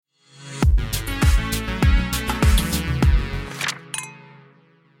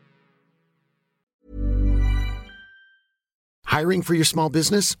Hiring for your small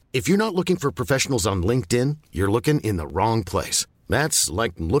business? If you're not looking for professionals on LinkedIn, you're looking in the wrong place. That's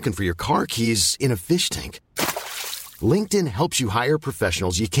like looking for your car keys in a fish tank. LinkedIn helps you hire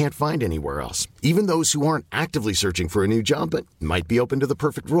professionals you can't find anywhere else, even those who aren't actively searching for a new job but might be open to the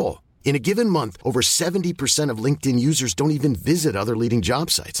perfect role. In a given month, over 70% of LinkedIn users don't even visit other leading job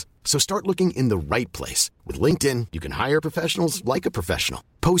sites. So start looking in the right place. With LinkedIn, you can hire professionals like a professional.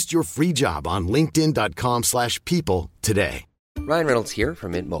 Post your free job on linkedin.com/people today. Ryan Reynolds here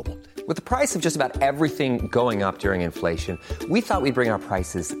from Mint Mobile. With the price of just about everything going up during inflation, we thought we'd bring our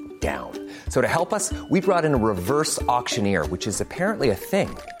prices down. So to help us, we brought in a reverse auctioneer, which is apparently a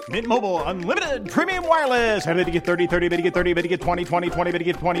thing. Mint Mobile Unlimited Premium Wireless. How to get 30, 30, bit to get 30, bit to get 20, 20, 20, bit to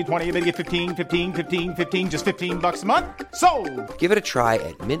get 20, 20, bit to get 15, 15, 15, 15, just $15 a month? Sold! Give it a try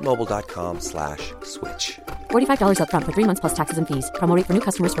at mintmobile.com/switch. $45 up front for 3 months plus taxes and fees. Promo rate for new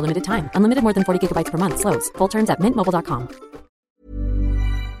customers for limited time. Unlimited more than 40 gigabytes per month. Slows full terms at mintmobile.com.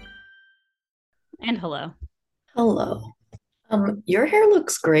 And hello. Hello. Your hair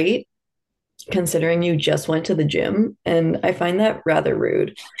looks great considering you just went to the gym, and I find that rather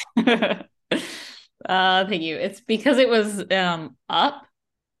rude. Thank you. It's because it was up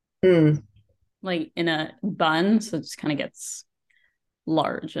like in a bun, so it just kind of gets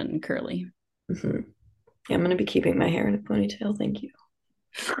large and curly. Mm-hmm. Yeah, I'm gonna be keeping my hair in a ponytail. Thank you.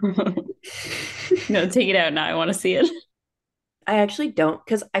 No, take it out now. I want to see it. I actually don't,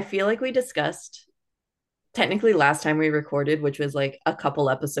 because I feel like we discussed technically last time we recorded, which was like a couple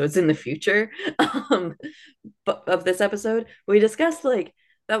episodes in the future but of this episode, we discussed like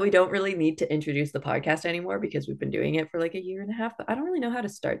that we don't really need to introduce the podcast anymore because we've been doing it for like a year and a half, but I don't really know how to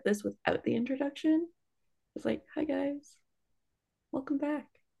start this without the introduction. It's like, hi guys, welcome back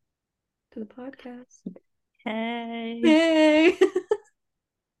to the podcast. Hey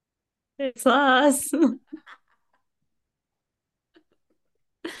it's us.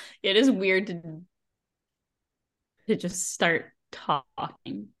 It is weird to just start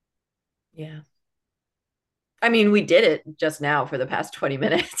talking. Yeah. I mean, we did it just now for the past 20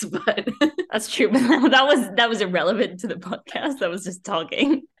 minutes, but that's true. But that was irrelevant to the podcast. That was just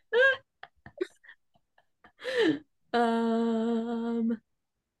talking. Well,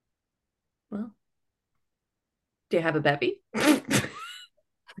 do you have a bevy?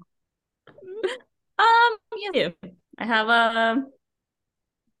 Yeah. I have a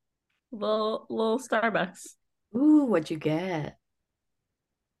little Starbucks. Ooh, what'd you get?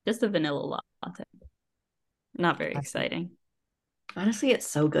 Just a vanilla latte. Not very exciting. Honestly, it's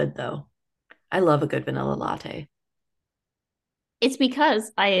so good though. I love a good vanilla latte. It's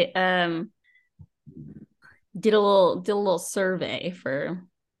because I did a little survey for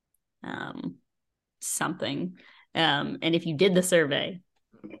something. And if you did the survey,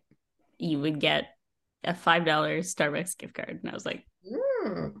 you would get a $5 Starbucks gift card. And I was like,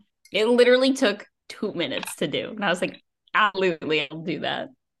 It literally took 2 minutes to do. And I was like, absolutely, I'll do that.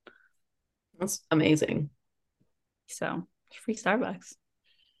 That's amazing. So, free Starbucks.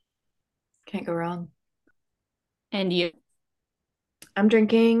 Can't go wrong. And you? I'm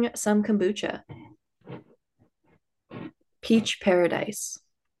drinking some kombucha. Peach Paradise.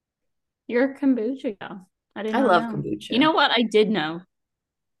 You're a kombucha girl. I love kombucha. You know what? I did know.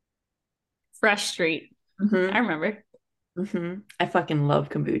 Fresh Street. Mm-hmm. I remember. Mm-hmm. I fucking love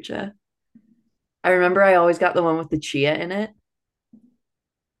kombucha. I remember I always got the one with the chia in it.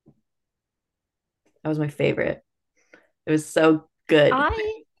 That was my favorite. It was so good.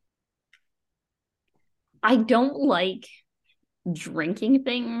 I don't like drinking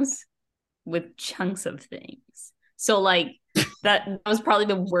things with chunks of things. So like that was probably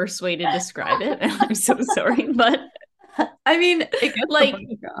the worst way to describe it. And I'm so sorry, but I mean, it gets like the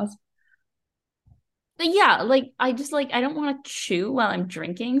point across. Yeah, like I don't want to chew while I'm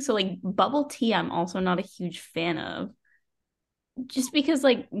drinking. So like bubble tea, I'm also not a huge fan of. Just because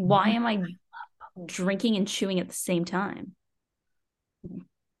like, why am I drinking and chewing at the same time?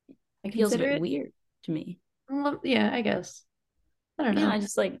 It feels a bit weird to me. Well, yeah, I guess. I don't know. Yeah, I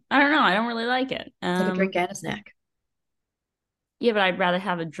don't know. I don't really like it. It's like a drink and a snack. Yeah, but I'd rather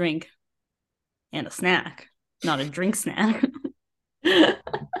have a drink and a snack, not a drink snack.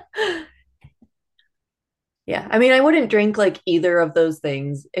 Yeah, I mean, I wouldn't drink like either of those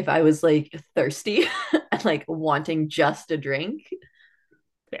things if I was like thirsty and like wanting just a drink.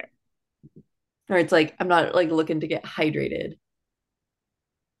 Fair. Or it's like I'm not like looking to get hydrated.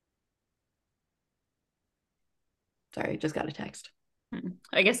 Sorry, just got a text.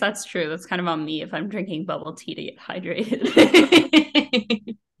 I guess that's true. That's kind of on me if I'm drinking bubble tea to get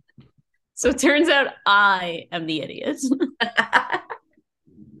hydrated. So it turns out I am the idiot.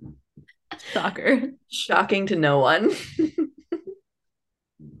 Shocker. Shocking to no one.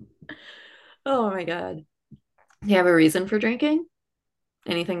 Oh my God. Do you have a reason for drinking?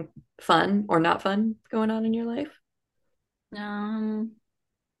 Anything fun or not fun going on in your life? Um,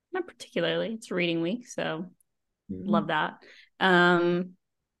 Not particularly. It's reading week, so Mm. love that. Um,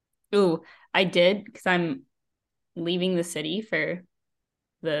 ooh, I did because I'm leaving the city for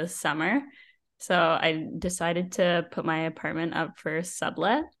the summer. So I decided to put my apartment up for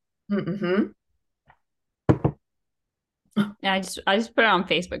sublet. Mm-hmm. And I just put it on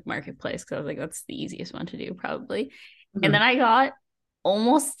Facebook Marketplace because I was like, that's the easiest one to do, probably. And Mm-hmm. then I got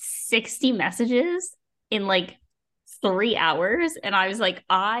almost 60 messages in like 3 hours. And I was like,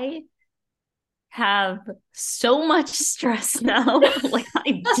 I have so much stress now. Like,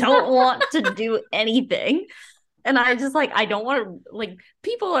 I don't want to do anything. And I just like, I don't want to, like,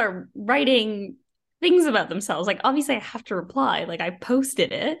 people are writing things about themselves. Like, obviously, I have to reply. Like, I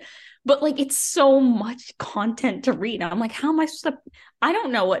posted it, but like, it's so much content to read. I'm like, how am I supposed to? I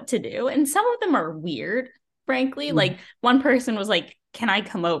don't know what to do. And some of them are weird, frankly. Like, one person was like, can I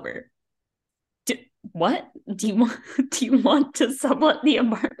come over? What do you want? Do you want to sublet the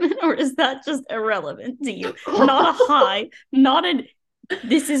apartment, or is that just irrelevant to you? Not a hi, not a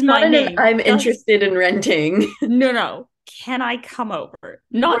this is Not my in an name. I'm Just interested in renting. no, no. Can I come over? Were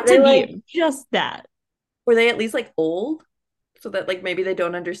Not they to like, view, just that. were they at least like old? So that like maybe they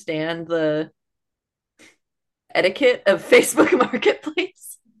don't understand the etiquette of Facebook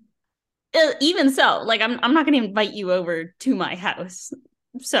Marketplace. Even so, like I'm not going to invite you over to my house.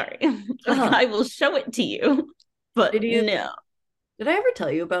 Sorry, like Uh-huh. I will show it to you, but Did you no. did I ever tell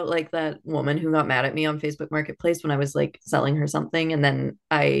you about like that woman who got mad at me on Facebook Marketplace when I was like selling her something and then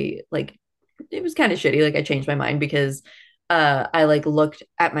I like it was kind of shitty. Like I changed my mind because I like looked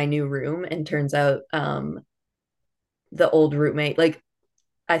at my new room and turns out the old roommate like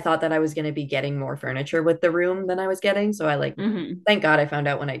I thought that I was going to be getting more furniture with the room than I was getting. So I like, Mm-hmm. thank God I found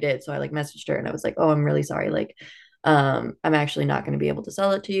out when I did. So I like messaged her and I was like, oh, I'm really sorry. Like, I'm actually not going to be able to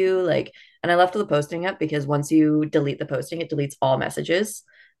sell it to you. Like, and I left the posting up because once you delete the posting, it deletes all messages.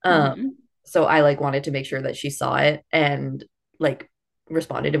 Um, Mm-hmm. so I like wanted to make sure that she saw it and like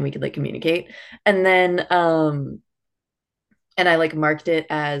responded and we could like communicate. And then, and I marked it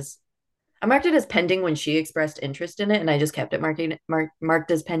as pending when she expressed interest in it, and I just kept it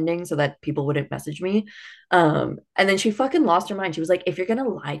marked as pending so that people wouldn't message me. And then she fucking lost her mind. She was like, "If you're gonna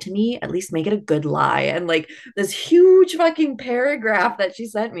lie to me, at least make it a good lie." And like this huge fucking paragraph that she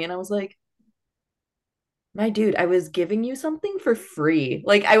sent me, and I was like, "My dude, I was giving you something for free.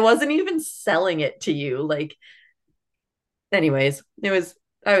 Like I wasn't even selling it to you. Like, anyways, it was.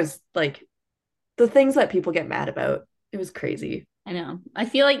 I was like the things that people get mad about. It was crazy." I know. I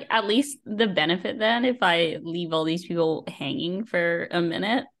feel like at least the benefit then, if I leave all these people hanging for a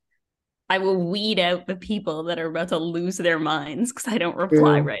minute, I will weed out the people that are about to lose their minds because I don't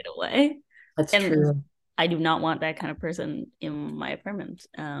reply True. right away. That's And true. I do not want that kind of person in my apartment.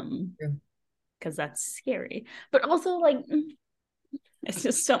 True. Because that's scary. But also like it's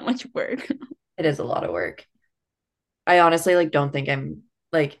just so much work. It is a lot of work. I honestly like don't think I'm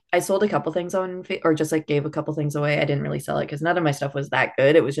like I sold a couple things on or just like gave a couple things away. I didn't really sell it because none of my stuff was that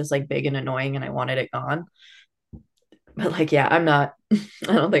good. It was just like big and annoying and I wanted it gone. But like yeah, I'm not I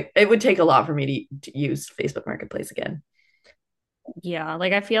don't think it would take a lot for me to use Facebook Marketplace again. Yeah,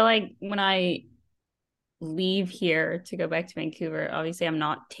 like I feel like when I leave here to go back to Vancouver, obviously I'm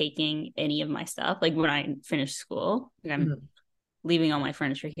not taking any of my stuff. Like when I finish school, like I'm Mhm. leaving all my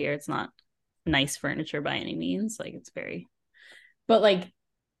furniture here. It's not nice furniture by any means. Like it's very, but like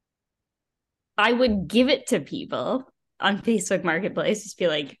I would give it to people on Facebook Marketplace, just be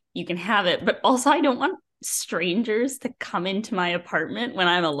like, you can have it. But also, I don't want strangers to come into my apartment when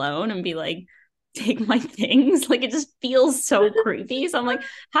I'm alone and be like, take my things. Like it just feels so creepy. So I'm like,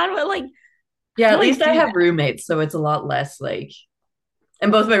 how do I like, Yeah, how at do I least I do have that? roommates, so it's a lot less like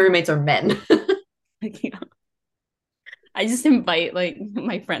and both my roommates are men. Like, you know, I just invite like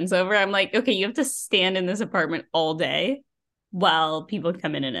my friends over. I'm like, okay, you have to stand in this apartment all day while people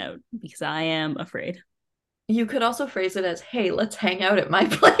come in and out because I am afraid. You could also phrase it as, "Hey, let's hang out at my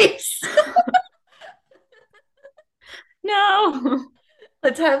place. No.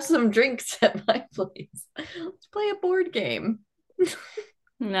 Let's have some drinks at my place. Let's play a board game."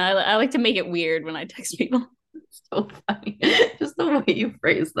 No, I like to make it weird when I text people. So funny. Just the way you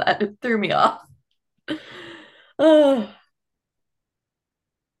phrase that, it threw me off. Oh,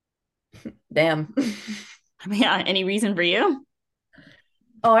 damn. I mean, yeah, any reason for you?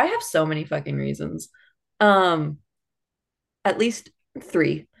 Oh, I have so many fucking reasons. Um, at least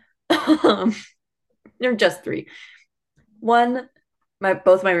three. Um, they're just three. One, my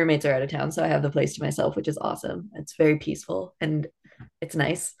both my roommates are out of town, so I have the place to myself, which is awesome. It's very peaceful and it's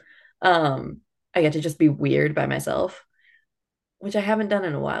nice. I get to just be weird by myself, which I haven't done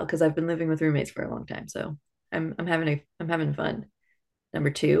in a while because I've been living with roommates for a long time. So I'm having fun. Number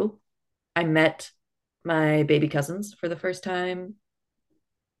two, I met my baby cousins for the first time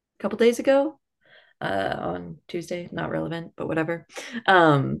a couple days ago, on Tuesday. Not relevant, but whatever.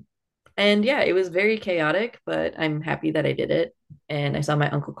 And yeah, it was very chaotic, but I'm happy that I did it. And I saw my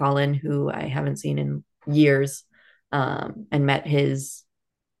Uncle Colin, who I haven't seen in years, and met his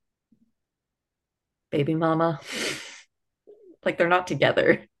baby mama. Like they're not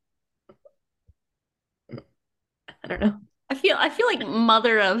together. I don't know. I feel like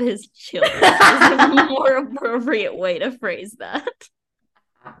mother of his children is a more appropriate way to phrase that.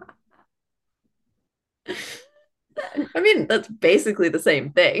 I mean, that's basically the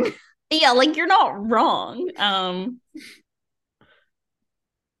same thing. Yeah, like you're not wrong.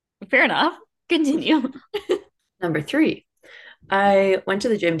 Fair enough. Continue. Number three, I went to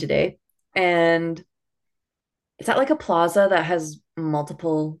the gym today and it's at like a plaza that has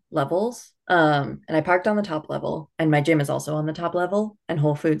multiple levels. And I parked on the top level, and my gym is also on the top level, and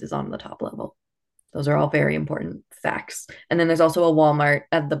Whole Foods is on the top level. Those are all very important facts. And then there's also a Walmart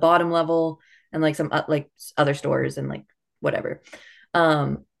at the bottom level, and like some like other stores and like whatever.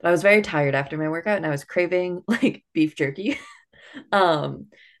 But I was very tired after my workout, and I was craving like beef jerky. um,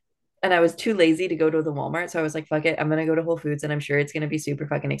 and I was too lazy to go to the Walmart, so I was like, "Fuck it, I'm gonna go to Whole Foods, and I'm sure it's gonna be super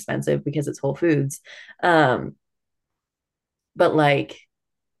fucking expensive because it's Whole Foods." Um, but like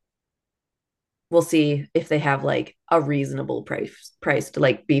we'll see if they have like a reasonable priced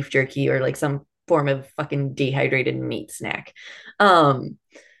like beef jerky or like some form of fucking dehydrated meat snack. Because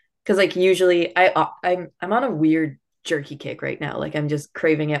like usually I'm on a weird jerky kick right now. Like I'm just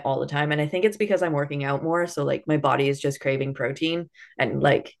craving it all the time, and I think it's because I'm working out more, so like my body is just craving protein, and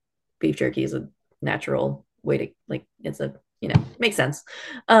like beef jerky is a natural way to like it's a makes sense.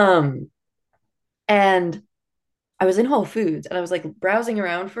 And I was in Whole Foods and I was like browsing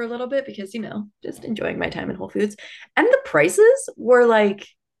around for a little bit because, just enjoying my time in Whole Foods. And the prices were like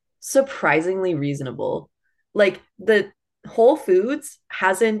surprisingly reasonable. Like the Whole Foods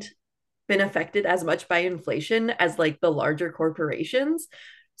hasn't been affected as much by inflation as like the larger corporations.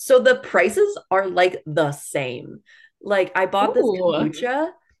 So the prices are like the same. Like I bought this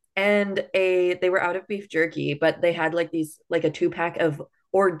kombucha and they were out of beef jerky, but they had like these like a 2-pack of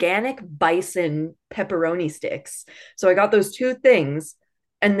organic bison pepperoni sticks. So I got those two things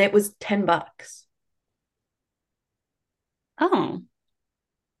and it was $10. Oh.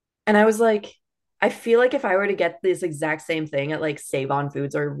 And I was like, I feel like if I were to get this exact same thing at like Save On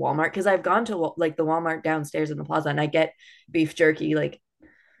Foods or Walmart, because I've gone to like the Walmart downstairs in the plaza and I get beef jerky, like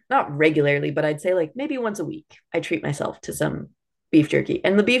not regularly, but I'd say like maybe once a week. I treat myself to some beef jerky.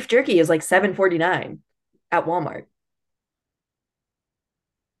 And the beef jerky is like $7.49 at Walmart.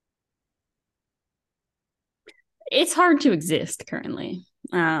 It's hard to exist currently.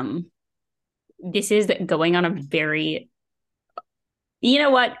 This is going on a very,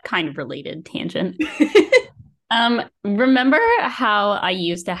 kind of related tangent. Remember how I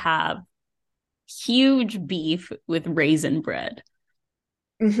used to have huge beef with raisin bread?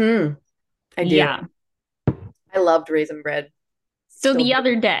 Mm-hmm. I do. Yeah. I loved raisin bread. So the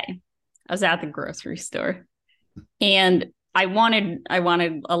other day, I was at the grocery store and I wanted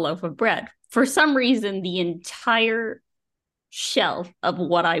a loaf of bread. For some reason, the entire shelf of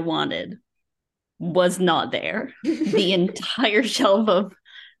what I wanted was not there. The entire shelf of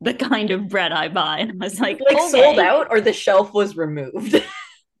the kind of bread I buy. And I was like okay. Sold out, or the shelf was removed?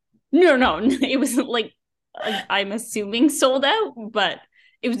 No. It was like, I'm assuming sold out, but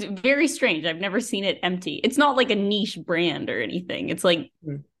it was very strange. I've never seen it empty. It's not like a niche brand or anything. It's like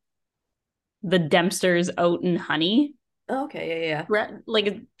the Dempster's Oat and Honey. Oh, okay, yeah. Bread,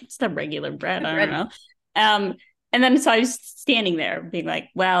 like it's the regular bread. I don't know. And then so I was standing there being like,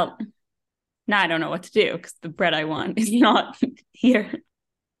 well, now I don't know what to do because the bread I want is not here.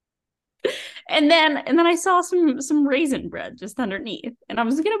 And then I saw some raisin bread just underneath, and I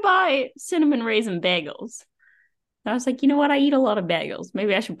was gonna buy cinnamon raisin bagels. And I was like, you know what? I eat a lot of bagels.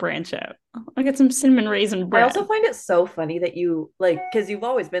 Maybe I should branch out. I'll get some cinnamon raisin bread. I also find it so funny that you because you've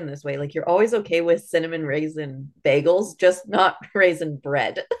always been this way. Like you're always okay with cinnamon raisin bagels, just not raisin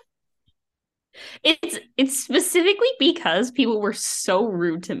bread. It's specifically because people were so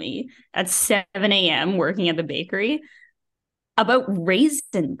rude to me at 7 a.m. working at the bakery about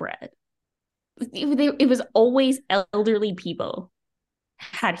raisin bread. It was always elderly people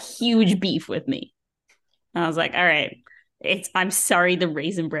had huge beef with me. I was like, all right, I'm sorry the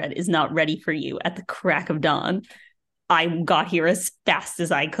raisin bread is not ready for you at the crack of dawn. I got here as fast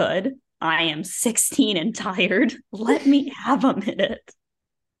as I could. I am 16 and tired. Let me have a minute.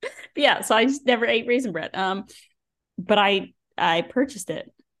 Yeah, so I just never ate raisin bread. But I purchased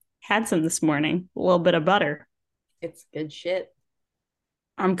it. Had some this morning. A little bit of butter. It's good shit.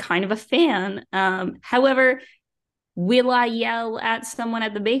 I'm kind of a fan. However, will I yell at someone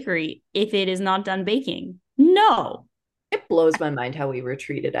at the bakery if it is not done baking? No. It blows my mind how we were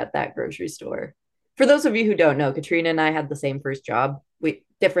treated at that grocery store. For those of you who don't know, Katrina and I had the same first job. We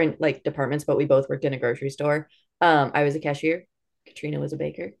different like departments, but we both worked in a grocery store. I was a cashier. Katrina was a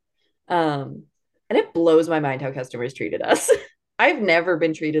baker. And it blows my mind how customers treated us. I've never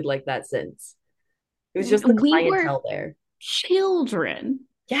been treated like that since. It was just the We were clientele there. children.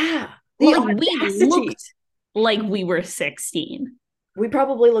 Yeah. The Like we audacity. looked like we were 16. We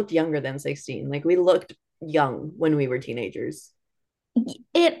probably looked younger than 16. Like we looked young when we were teenagers.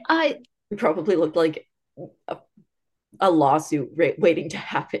 We probably looked like a lawsuit waiting to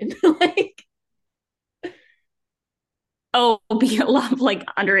happen. Like, be a lot of like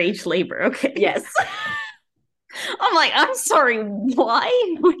underage labor. Okay. yes. I'm like, I'm sorry,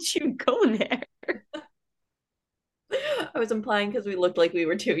 why would you go there? I was implying because we looked like we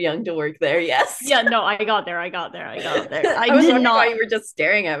were too young to work there. Yes. Yeah, no, I got there. I I was wondering why you were just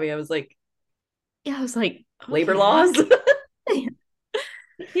staring at me. I was like, yeah, I was like, labor laws.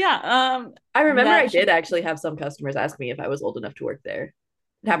 Yeah. I remember I did actually have some customers ask me if I was old enough to work there.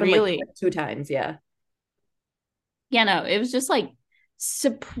 It happened Really? like 2 times. Yeah. Yeah, no, it was just like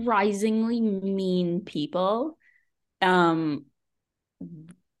surprisingly mean people. That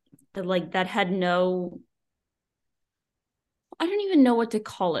like that had no, I don't even know what to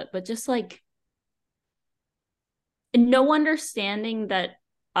call it, but just like no understanding that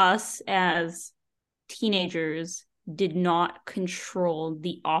us as teenagers did not control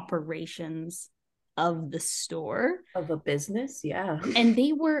the operations of the store. Of a business. Yeah. And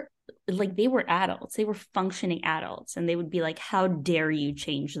they were adults. They were functioning adults. And they would be like, how dare you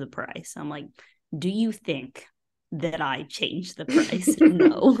change the price? I'm like, do you think that I changed the price?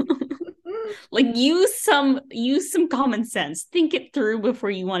 No. Like use some common sense. Think it through before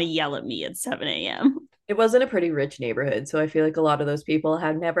you want to yell at me at 7 a.m. It wasn't a pretty rich neighborhood, so I feel like a lot of those people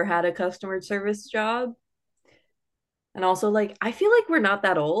have never had a customer service job. And also, like, I feel like we're not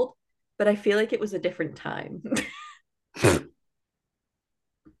that old, but I feel like it was a different time.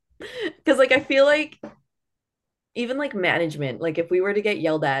 Because, like, I feel like even like management, like, if we were to get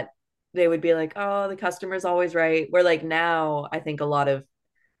yelled at, they would be like, oh, the customer's always right. Where, like, now I think a lot of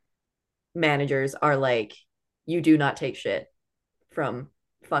managers are like, you do not take shit from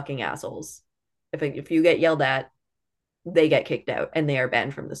fucking assholes. If you get yelled at, they get kicked out and they are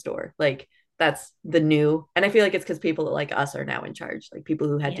banned from the store. Like that's the new, and I feel like it's because people like us are now in charge, like people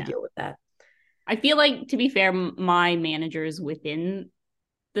who had to deal with that. I feel like, to be fair, my managers within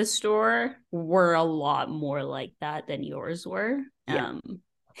the store were a lot more like that than yours were. Yeah.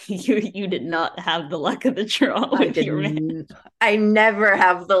 You did not have the luck of the draw with your man. I never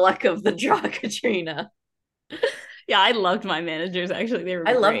have the luck of the draw, Katrina. Yeah, I loved my managers. Actually, they were.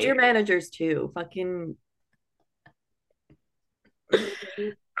 I loved your managers too. Fucking.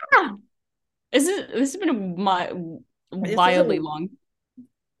 This has been a wildly long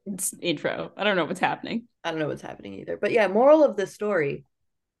intro. I don't know what's happening. I don't know what's happening either. But yeah, moral of the story.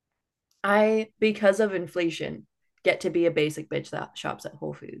 Because of inflation, get to be a basic bitch that shops at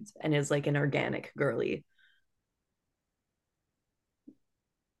Whole Foods and is like an organic girly.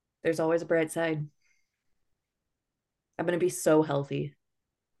 There's always a bright side. I'm going to be so healthy.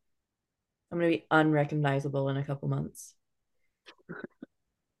 I'm going to be unrecognizable in a couple months.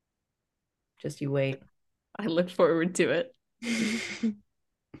 Just you wait. I look forward to it.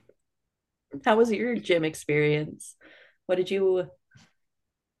 How was your gym experience? What did you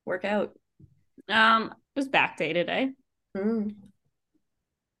work out? It was back day today. Mm.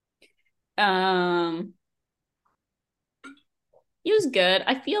 It was good.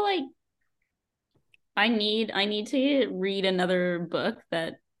 I feel like I need to read another book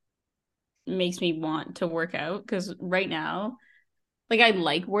that makes me want to work out, because right now, like, I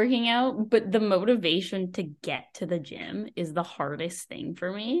like working out, but the motivation to get to the gym is the hardest thing for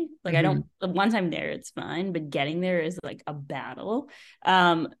me. Like, I don't, once I'm there, it's fine, but getting there is like a battle.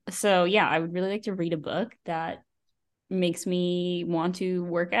 So yeah, I would really like to read a book that makes me want to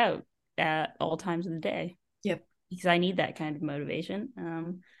work out at all times of the day. Yep. Because I need that kind of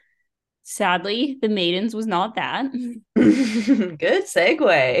motivation. Sadly, The Maidens was not that. Good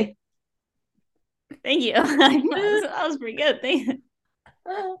segue. Thank you. That was pretty good. Thank you.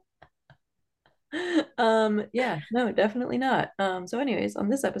 Yeah, no, definitely not. So anyways, on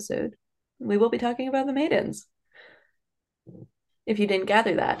this episode, we will be talking about The Maidens. If you didn't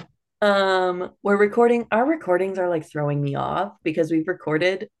gather that. Our recordings are like throwing me off because we've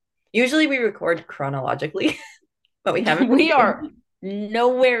recorded Usually we record chronologically, but we haven't. We are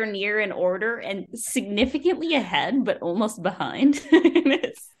nowhere near in order and significantly ahead, but almost behind.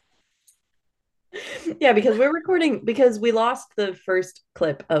 Yeah, because we're recording because we lost the first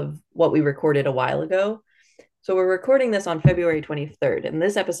clip of what we recorded a while ago. So we're recording this on February 23rd, and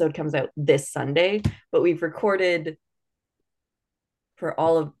this episode comes out this Sunday, but we've recorded for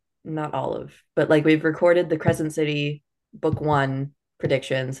all of, not all of, but like we've recorded the Crescent City book 1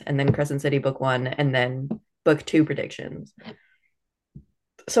 predictions, and then Crescent City book 1, and then book 2 predictions.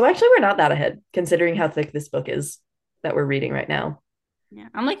 So actually we're not that ahead considering how thick this book is that we're reading right now. Yeah,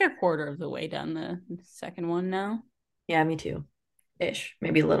 I'm like a quarter of the way down the second one now. Yeah, me too. Ish,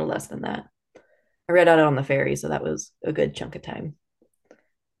 maybe a little less than that. I read out on the ferry, so that was a good chunk of time.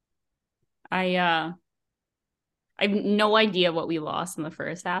 I have no idea what we lost in the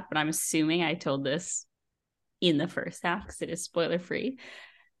first half, but I'm assuming I told this in the first half because it is spoiler free.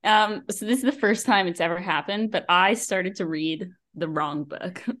 So this is the first time it's ever happened, but I started to read the wrong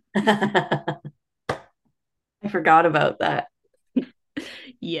book. I forgot about that.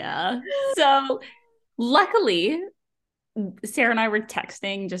 Yeah. So luckily, Sarah and I were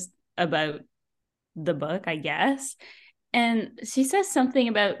texting just about the book, I guess. And she says something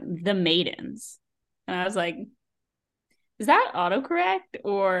about the maidens. And I was like, is that autocorrect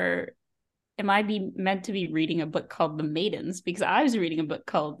or am I meant to be reading a book called The Maidens? Because I was reading a book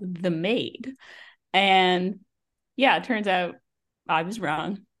called The Maid. And yeah, it turns out I was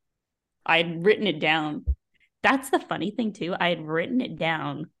wrong. I had written it down. That's the funny thing too. I had written it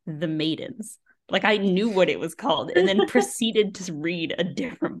down, The Maidens. Like I knew what it was called and then proceeded to read a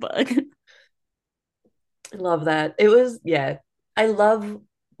different book. I love that. It was, yeah. I love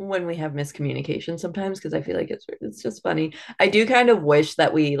when we have miscommunication sometimes because I feel like it's just funny. I do kind of wish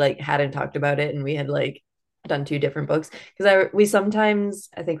that we like hadn't talked about it and we had like done 2 different books because we sometimes,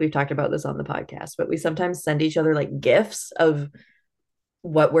 I think we've talked about this on the podcast, but we sometimes send each other like gifs of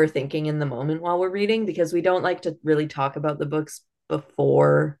what we're thinking in the moment while we're reading because we don't like to really talk about the books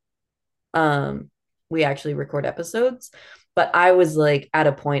before we actually record episodes. But I was like at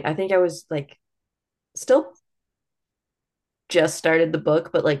a point, I think I was like still just started the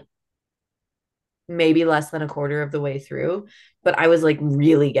book, but like maybe less than a quarter of the way through. But I was like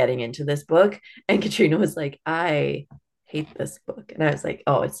really getting into this book. And Katrina was like, I hate this book. And I was like,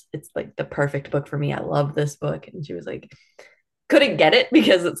 oh, it's like the perfect book for me. I love this book. And she was like, couldn't get it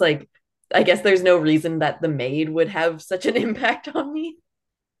because it's like, I guess there's no reason that The Maid would have such an impact on me.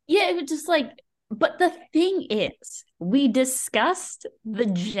 Yeah, it was just like, but the thing is, we discussed the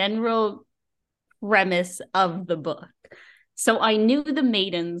general premise of the book. So I knew The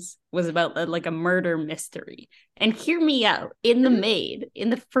Maidens was about like a murder mystery. And hear me out. In The Maid, in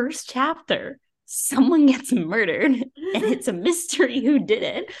the first chapter, someone gets murdered and it's a mystery who did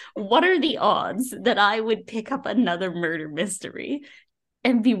it. What are the odds that I would pick up another murder mystery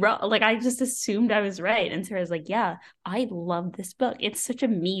and be wrong? Like I just assumed I was right. And Sarah's like, yeah, I love this book. It's such a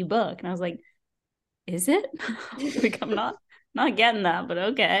me book. And I was like, is it? Like I'm not getting that, but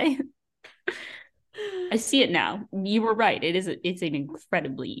okay. I see it now. You were right. It's an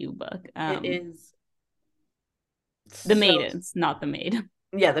incredibly you book. It is The Maidens, not The Maid.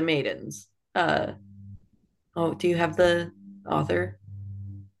 Yeah, The Maidens. Oh, do you have the author?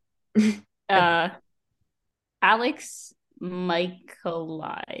 Alex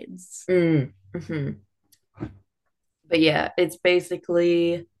Michaelides. Mm-hmm. But yeah, it's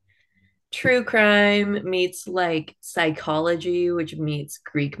basically true crime meets like psychology, which meets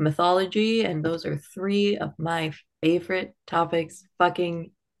Greek mythology, and those are 3 of my favorite topics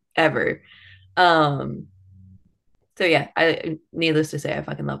fucking ever. So yeah, needless to say, I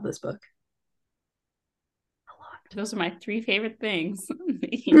fucking love this book. Those are my 3 favorite things.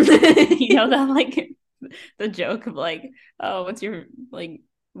 You know that like the joke of like, oh, what's your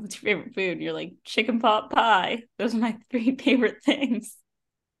favorite food? And you're like chicken pot pie. Those are my 3 favorite things.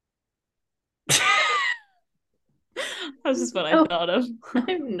 That's just what I thought of.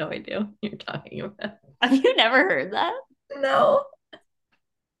 I have no idea what you're talking about. Have you never heard that? No.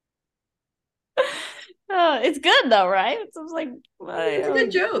 It's good though, right? It's like it's a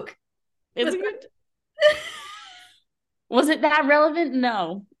good joke. It's good. Was it that relevant?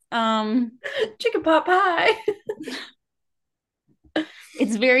 No. Chicken pot pie.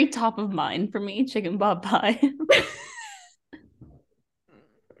 It's very top of mind for me, chicken pot pie.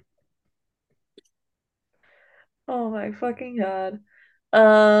 Oh my fucking god.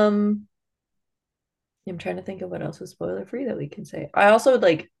 I'm trying to think of what else is spoiler free that we can say. I also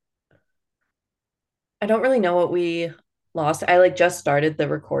like I don't really know what we lost. I like just started the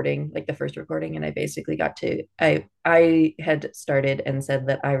recording, like the first recording, and I basically got to I had started and said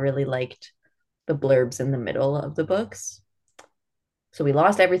that I really liked the blurbs in the middle of the books. So we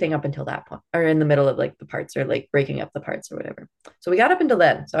lost everything up until that point, or in the middle of like the parts, or like breaking up the parts or whatever. So we got up until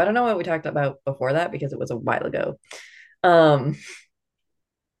then. So I don't know what we talked about before that because it was a while ago. Um,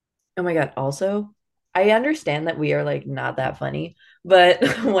 oh my God. Also, I understand that we are like not that funny, but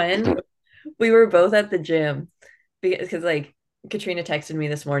when we were both at the gym, because like Katrina texted me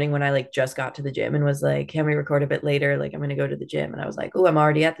this morning when I like just got to the gym and was like, "Can we record a bit later? Like, I'm gonna go to the gym." And I was like, "Oh, I'm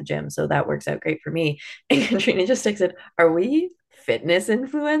already at the gym, so that works out great for me." And Katrina just texted, "Are we fitness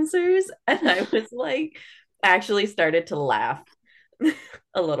influencers?" And I was like, actually started to laugh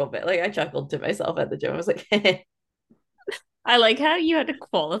a little bit. Like I chuckled to myself at the gym. I was like, I like how you had to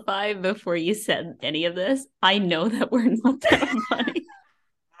qualify before you said any of this. I know that we're not that funny.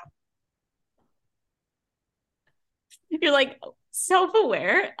 You're like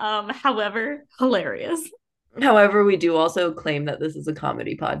self-aware, however, hilarious. However, we do also claim that this is a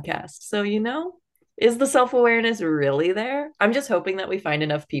comedy podcast. So, is the self awareness really there? I'm just hoping that we find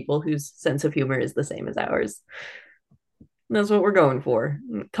enough people whose sense of humor is the same as ours. That's what we're going for,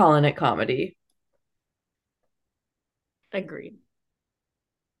 calling it comedy. Agreed.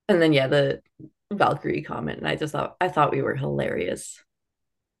 And then, yeah, the Valkyrie comment. And I thought we were hilarious.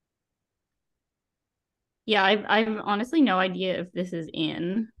 Yeah, I've honestly no idea if this is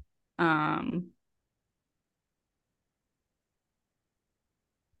in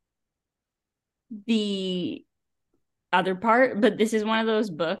the other part, but this is one of those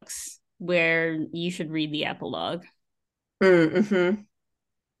books where you should read the epilogue. Mm-hmm.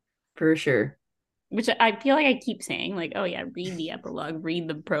 For sure. Which I feel like I keep saying, like, oh yeah, read the epilogue, read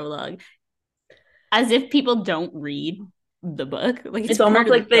the prologue, as if people don't read the book. Like it's almost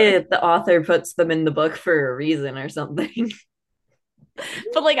like the author puts them in the book for a reason or something.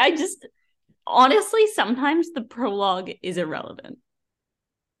 But like, I just honestly, sometimes the prologue is irrelevant.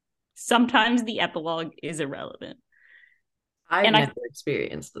 Sometimes the epilogue is irrelevant. I've never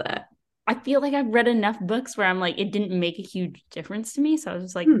experienced that. I feel like I've read enough books where I'm like, it didn't make a huge difference to me. So I was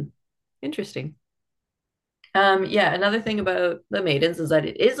just like, interesting. Yeah, another thing about The Maidens is that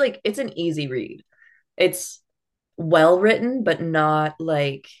it's an easy read. It's well written, but not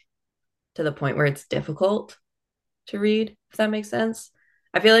like to the point where it's difficult to read, if that makes sense.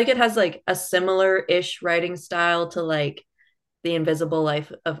 I feel like it has like a similar-ish writing style to like The Invisible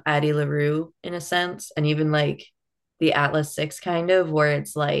Life of Addie LaRue in a sense, and even like the Atlas Six kind of, where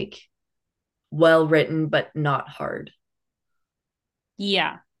it's like well written but not hard.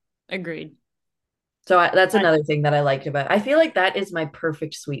 Yeah, agreed. So that's another thing that I liked about it. I feel like that is my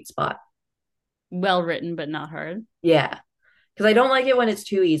perfect sweet spot. Well written but not hard. Yeah. Because I don't like it when it's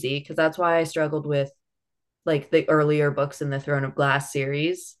too easy, because that's why I struggled with like the earlier books in the Throne of Glass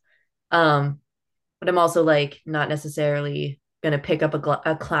series. But I'm also like not necessarily gonna pick up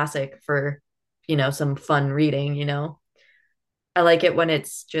a classic for some fun reading. I like it when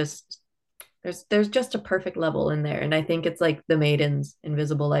it's just there's just a perfect level in there, and I think it's like The Maidens,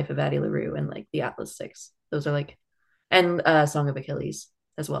 Invisible Life of Addie LaRue, and like the Atlas Six. Those are like, and Song of Achilles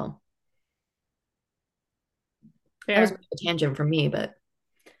as well. Fair. That was a tangent from me, but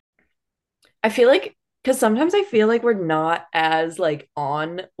I feel like because sometimes I feel like we're not as like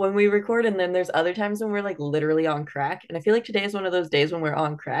on when we record, and then there's other times when we're like literally on crack. And I feel like today is one of those days when we're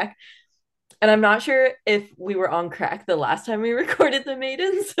on crack. And I'm not sure if we were on crack the last time we recorded The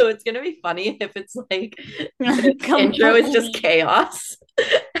Maidens, so it's gonna be funny if it's like the intro is just chaos.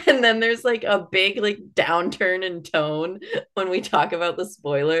 And then there's like a big like downturn in tone when we talk about the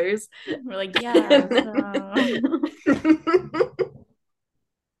spoilers. We're like, yeah.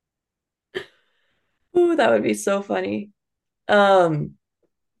 Ooh, that would be so funny. But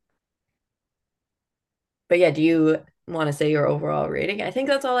yeah, do you want to say your overall rating? I think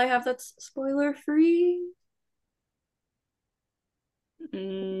that's all I have that's spoiler free.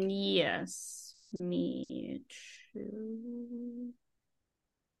 Yes, me too.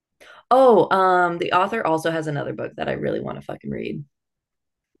 Oh, the author also has another book that I really want to fucking read.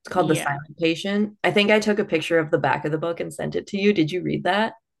 It's called The Silent Patient. I think I took a picture of the back of the book and sent it to you. Did you read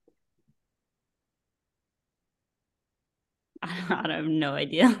that? I have no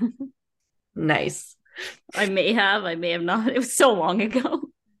idea. Nice. I may have not. It was so long ago.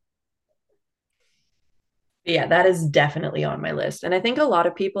 Yeah, that is definitely on my list. And I think a lot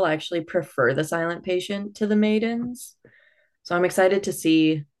of people actually prefer The Silent Patient to The Maidens. So I'm excited to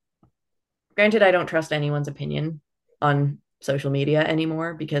see. Granted, I don't trust anyone's opinion on social media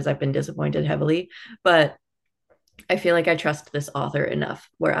anymore because I've been disappointed heavily, but I feel like I trust this author enough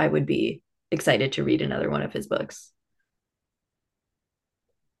where I would be excited to read another one of his books.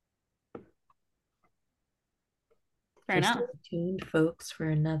 Fair So enough. stay tuned, folks, for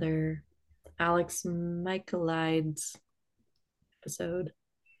another Alex Michaelides episode.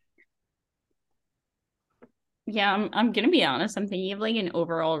 Yeah, I'm gonna be honest. I'm thinking of like an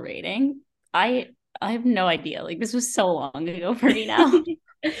overall rating. I have no idea. Like this was so long ago for me now.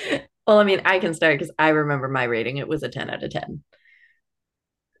 Well, I mean, I can start because I remember my rating. It was a 10 out of 10.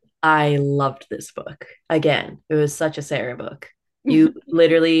 I loved this book. Again, it was such a Sarah book. You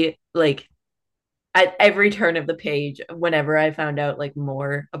literally, like, at every turn of the page, whenever I found out like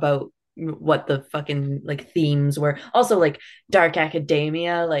more about what the fucking like themes were, also like dark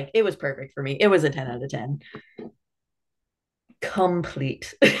academia, like it was perfect for me. It was a 10 out of 10.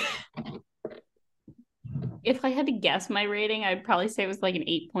 Complete. If I had to guess my rating, I'd probably say it was like an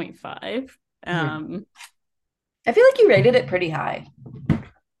 8.5. I feel like you rated it pretty high.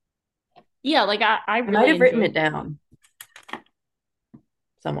 Yeah, like I I really might have written enjoyed it down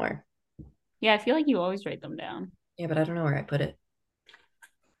somewhere. Yeah, I feel like you always write them down. Yeah, but I don't know where I put it.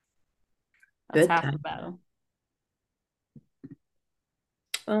 That's Good half time. the battle.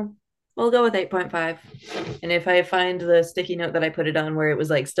 Well, we'll go with 8.5. And if I find the sticky note that I put it on where it was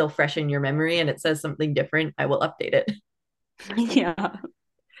like still fresh in your memory and it says something different, I will update it. Yeah.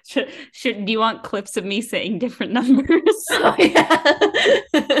 Should do you want clips of me saying different numbers? Oh,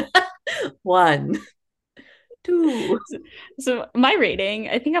 yeah. 1, 2. So my rating,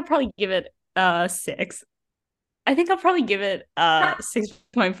 I think I'll probably give it 6. I think I'll probably give it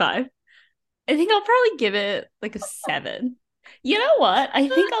 6.5. I think I'll probably give it like a 7. You know what? I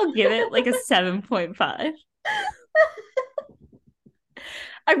think I'll give it like a 7.5.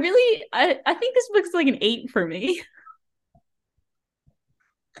 I think this book's like an 8 for me.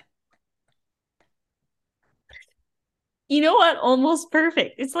 You know what? Almost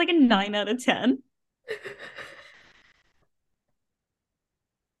perfect. It's like a 9 out of 10.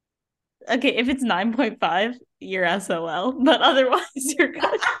 Okay, if it's 9.5, you're SOL, but otherwise you're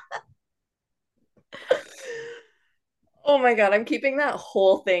good. Oh my God, I'm keeping that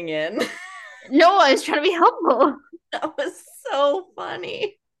whole thing in. No, I was trying to be helpful. That was so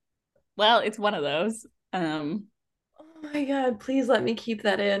funny. Well, it's one of those. Oh my God, please let me keep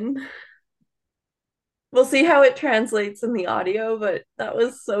that in. We'll see how it translates in the audio, but that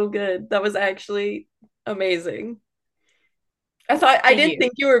was so good. That was actually amazing. I didn't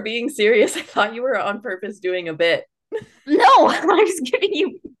think you were being serious. I thought you were on purpose doing a bit. No, I was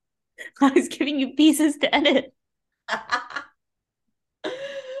giving you pieces to edit.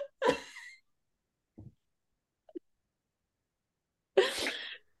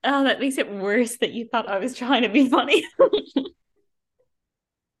 Oh, that makes it worse that you thought I was trying to be funny.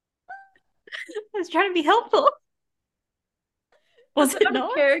 I was trying to be helpful. Was it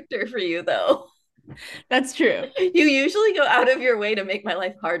not? Character for you, though. That's true. You usually go out of your way to make my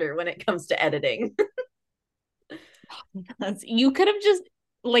life harder when it comes to editing. You could have just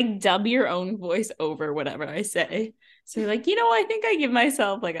like dub your own voice over whatever I say. So you're like, I think I give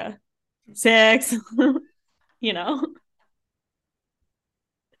myself like a 6. It'd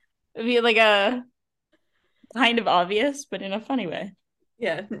be like a kind of obvious, but in a funny way.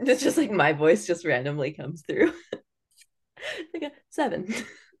 Yeah, it's just like my voice just randomly comes through. Like a 7.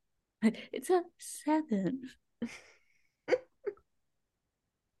 It's a 7.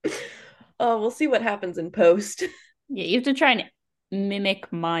 Oh, we'll see what happens in post. Yeah, you have to try and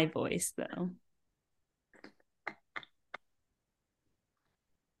mimic my voice though.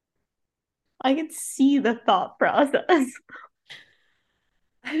 I can see the thought process.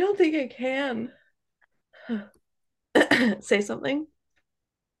 I don't think I can. Say something.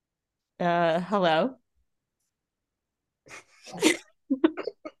 Hello. It's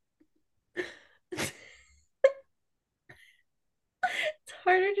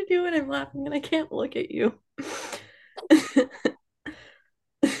harder to do when I'm laughing and I can't look at you.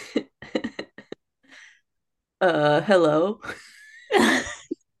 Hello.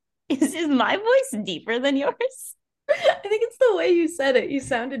 Is my voice deeper than yours? I think it's the way you said it. You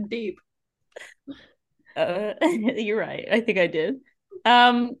sounded deep. You're right. I think I did.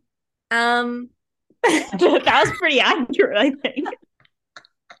 That was pretty accurate, I think.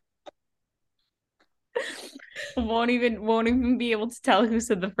 Won't even be able to tell who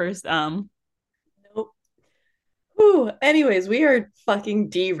said the first Nope. Ooh, anyways, we are fucking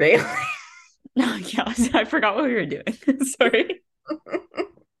derailing. No, yeah, I forgot what we were doing. Sorry.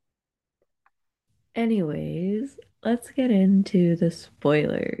 Anyways, let's get into the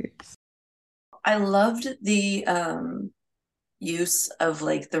spoilers. I loved the use of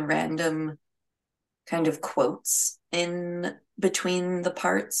like the random kind of quotes in between the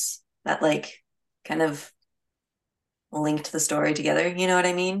parts that like kind of linked the story together. You know what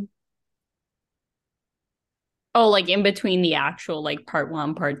I mean? Oh, like in between the actual like part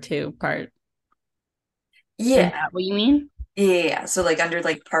one, part two, part. Is Yeah. that what you mean? Yeah. So like under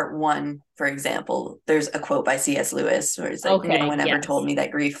like part one, for example, there's a quote by C.S. Lewis where it's like, no Okay, one ever told yes. me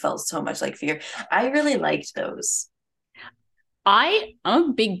that grief felt so much like fear. I really liked those. I'm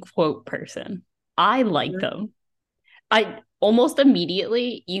a big quote person. I like them. I almost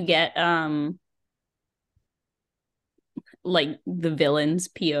immediately you get like the villain's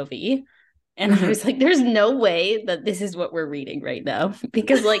POV. And I was like, there's no way that this is what we're reading right now.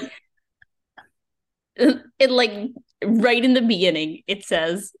 Because like it like right in the beginning, it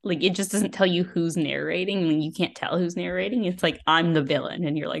says like it just doesn't tell you who's narrating and you can't tell who's narrating. It's like I'm the villain,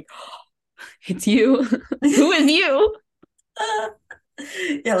 and you're like, oh, it's you. Who is you?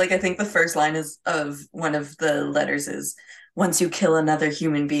 Yeah, like I think the first line is of one of the letters is once you kill another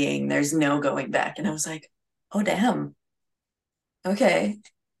human being, there's no going back. And I was like, oh damn. Okay.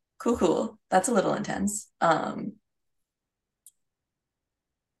 Cool, cool. That's a little intense.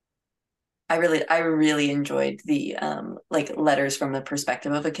 I really enjoyed the like letters from the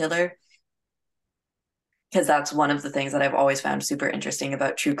perspective of a killer, because that's one of the things that I've always found super interesting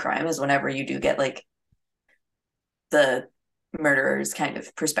about true crime is whenever you do get like the murderer's kind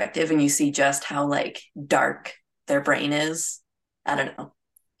of perspective and you see just how like dark their brain is. I don't know.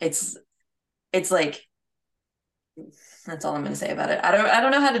 It's like that's all I'm going to say about it. I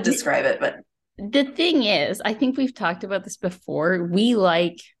don't know how to describe it, but The thing is, I think we've talked about this before. We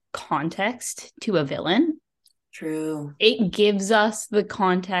like context to a villain. true. It gives us the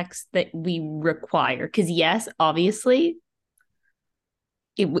context that we require. Because yes, obviously,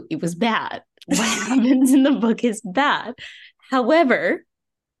 it was bad. What happens in the book is bad. However,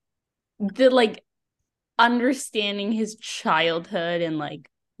 the like understanding his childhood and like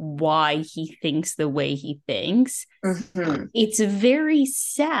why he thinks the way he thinks, Mm-hmm. it's very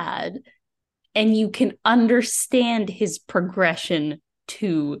sad, and you can understand his progression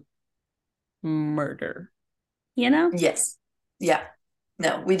to murder, you know? Yes. Yeah.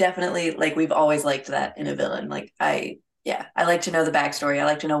 No, we definitely like we've always liked that in a villain. Like I like to know the backstory. I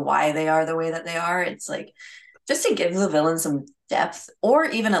like to know why they are the way that they are. It's like just to give the villain some depth or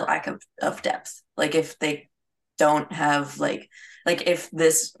even a lack of depth. Like if they don't have like if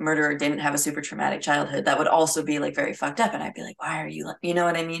this murderer didn't have a super traumatic childhood, that would also be like very fucked up. And I'd be like, why are you know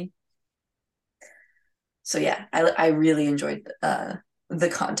what I mean? So yeah, I really enjoyed the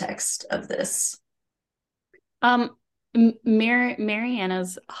context of this. Um,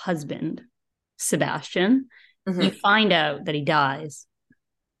 Mariana's husband, Sebastian, you Mm-hmm. find out that he dies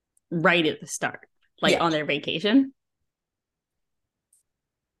right at the start, like Yeah. on their vacation.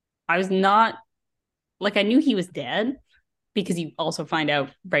 I was not like I knew he was dead because you also find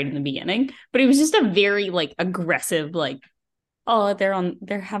out right in the beginning, but it was just a very like aggressive, like, oh,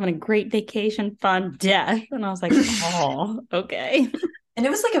 they're having a great vacation, fun death. And I was like, oh, okay. And it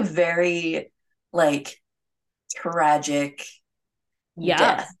was like a very like tragic Yeah.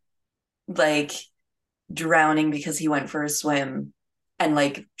 death, like drowning because he went for a swim and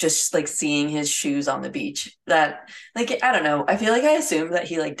like just like seeing his shoes on the beach. That like I don't know. I feel like I assumed that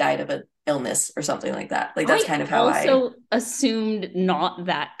he like died of an illness or something like that. Like that's I kind of how I also assumed not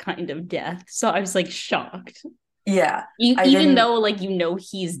that kind of death. So I was like shocked. yeah. I Even didn't though like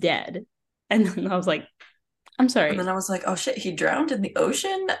he's dead. And then I was like, I'm and sorry. then I was like, oh shit, he drowned in the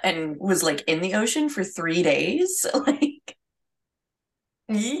ocean and was like in the ocean for 3 days. Like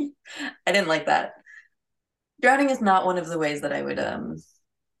I didn't like that. Drowning is not one of the ways that I would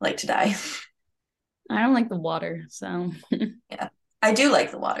like to die. I don't like the water, so Yeah. I do like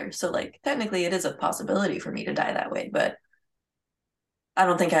the water, so like technically it is a possibility for me to die that way, but I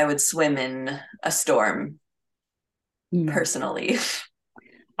don't think I would swim in a storm no. personally.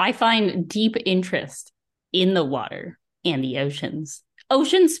 I find deep interest in the water and the oceans.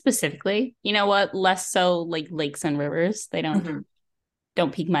 Oceans specifically, you know what? Less so like lakes and rivers. They Mhm.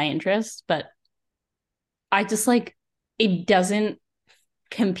 don't pique my interest, but I just like it doesn't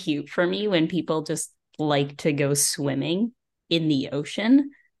compute for me when people just like to go swimming in the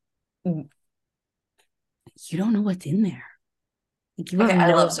ocean. You don't know what's in there. Like, you have Okay,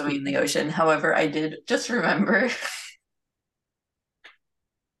 I no love swimming in the ocean. However, I did just remember.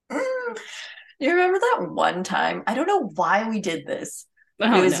 You remember that one time? I don't know why we did this. It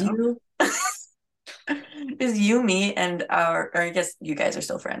oh was no. you. It was you, me, and or I guess you guys are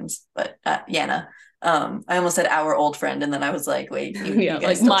still friends, but Yana. I almost said our old friend, and then I was like, wait, Yeah, you guys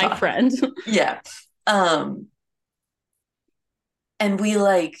like still my talk. friend. Yeah. Um, and we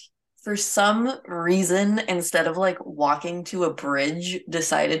like for some reason, instead of like walking to a bridge,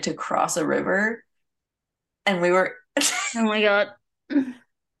 decided to cross a river. And we were Oh my god.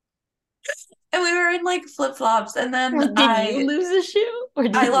 And we were in like flip-flops, and then Did you lose a shoe? Or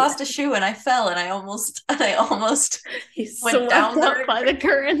did I you? lost a shoe and I fell and I almost You went swept down up by the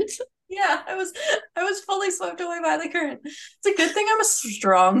current. Yeah, I was fully swept away by the current. It's a good thing I'm a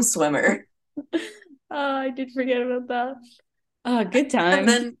strong swimmer. I did forget about that. Good And times.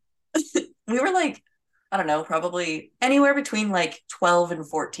 then we were like, I don't know, probably anywhere between like 12 and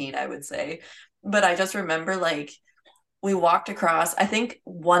 14, I would say. But I just remember like we walked across. I think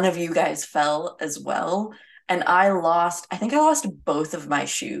one of you guys fell as well. And I think I lost both of my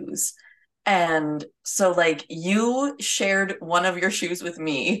shoes. And so like you shared one of your shoes with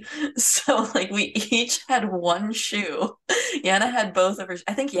me. So like we each had one shoe. Yana had both of her.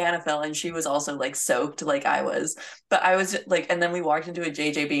 I think Yana fell and she was also like soaked like I was. But I was like, and then we walked into a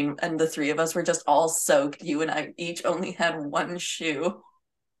JJ Bean and the three of us were just all soaked. You and I each only had one shoe.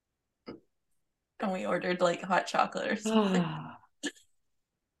 And we ordered like hot chocolate or something.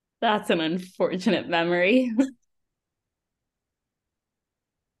 That's an unfortunate memory.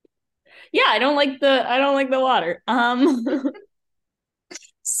 Yeah, I don't like the water.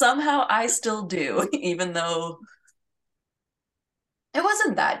 Somehow I still do, even though it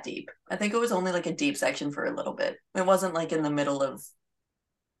wasn't that deep. I think it was only like a deep section for a little bit. It wasn't like in the middle of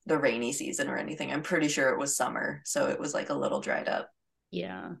the rainy season or anything. I'm pretty sure it was summer, so it was like a little dried up.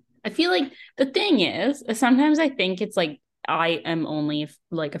 Yeah. I feel like the thing is, sometimes I think it's like I am only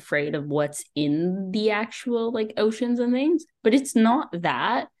like afraid of what's in the actual like oceans and things, but it's not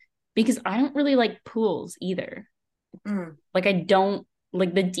that because I don't really like pools either. Like I don't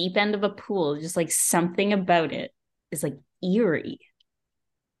like the deep end of a pool, just like something about it is like eerie.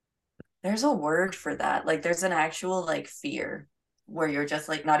 There's a word for that. Like there's an actual like fear where you're just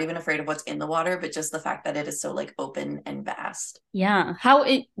like not even afraid of what's in the water, but just the fact that it is so like open and vast. Yeah.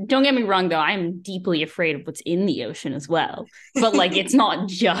 Don't get me wrong though, I'm deeply afraid of what's in the ocean as well. But like it's not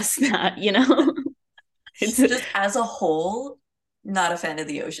just that, you know? It's just as a whole, not a fan of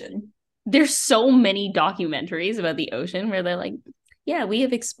the ocean. There's so many documentaries about the ocean where they're like, yeah, we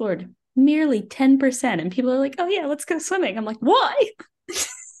have explored merely 10%. And people are like, oh yeah, let's go swimming. I'm like, why? 10%.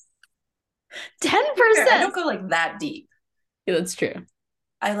 I don't go like that deep. Yeah, that's true.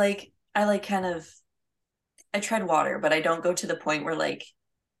 I kind of I tread water, but I don't go to the point where like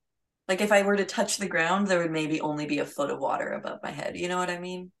if I were to touch the ground, there would maybe only be a foot of water above my head. You know what I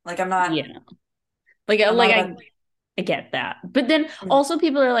mean? Like I'm not. Yeah. I get that. But then also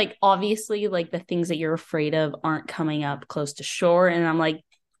people are like, obviously, like the things that you're afraid of aren't coming up close to shore. And I'm like,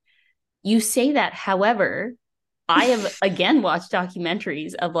 you say that. However, I have again watched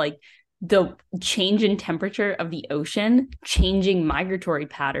documentaries of like the change in temperature of the ocean, changing migratory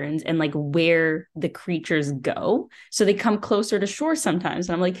patterns and like where the creatures go. So they come closer to shore sometimes.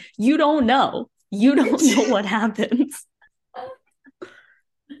 And I'm like, you don't know. You don't know what happens.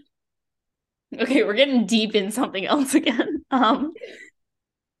 Okay, we're getting deep in something else again.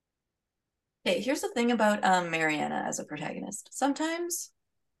 Hey, here's the thing about Mariana as a protagonist. Sometimes,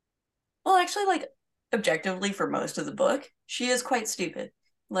 well, actually, like objectively for most of the book, she is quite stupid.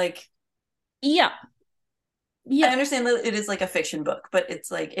 Like, yeah. I understand that it is like a fiction book, but it's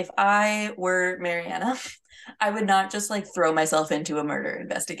like if I were Mariana, I would not just like throw myself into a murder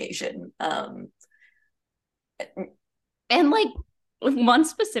investigation. And like one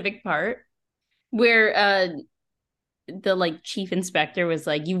specific part where the like chief inspector was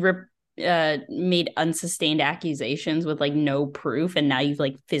like, you made unsustained accusations with like no proof and now you've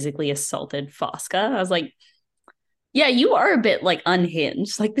like physically assaulted Fosca. I was like, yeah, you are a bit like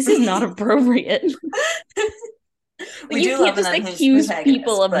unhinged. Like this is not appropriate. Like, you can't just accuse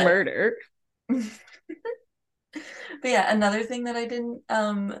people of murder. But yeah, another thing that I didn't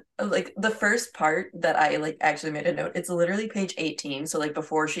like the first part that I like actually made a note, it's literally page 18, so like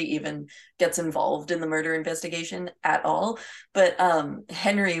before she even gets involved in the murder investigation at all. But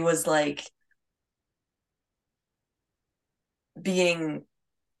Henry was like being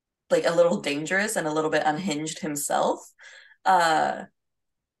like a little dangerous and a little bit unhinged himself.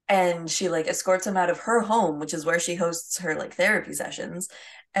 And she like escorts him out of her home, which is where she hosts her like therapy sessions.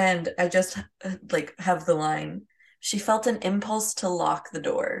 And I just like have the line, she felt an impulse to lock the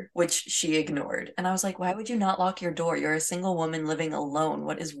door, which she ignored. And I was like, why would you not lock your door? You're a single woman living alone.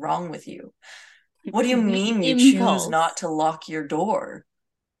 What is wrong with you? What do you mean you choose not to lock your door?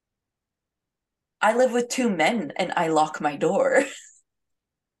 I live with two men and I lock my door.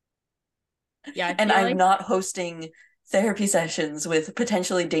 Yeah. And I'm not hosting therapy sessions with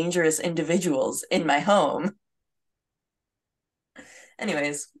potentially dangerous individuals in my home.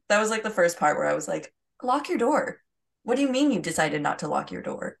 Anyways, that was like the first part where I was like, lock your door. What do you mean you decided not to lock your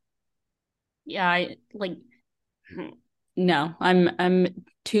door? Yeah, No, I'm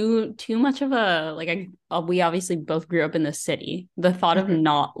too much of a like we obviously both grew up in the city. The thought of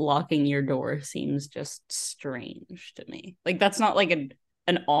not locking your door seems just strange to me. Like that's not like an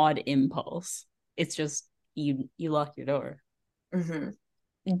odd impulse. It's just you lock your door.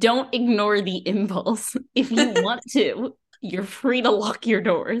 Don't ignore the impulse. If you want to, you're free to lock your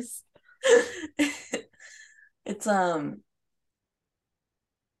doors. It's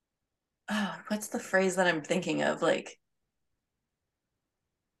what's the phrase that I'm thinking of? Like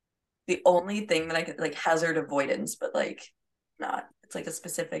the only thing that I could like hazard avoidance, but like not. It's like a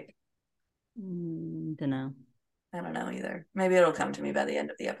specific. Don't know. I don't know either. Maybe it'll come to me by the end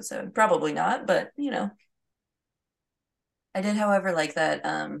of the episode. Probably not, but you know. I did, however, like that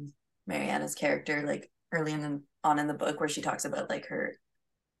Mariana's character, like early on in the book, where she talks about like her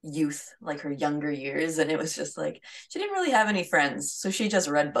youth, like her younger years, and it was just like she didn't really have any friends, so she just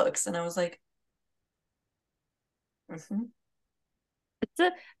read books, and I was like, It's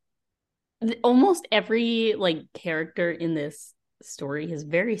almost every like character in this story has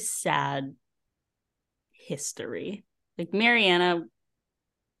very sad history. Like Mariana,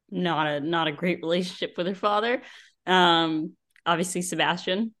 not a great relationship with her father. Obviously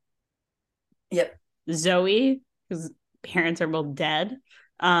Sebastian. Yep. Zoe, whose parents are both dead.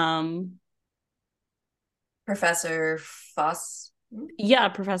 Professor Foss. Yeah,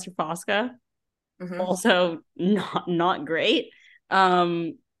 Professor Fosca. Also not great.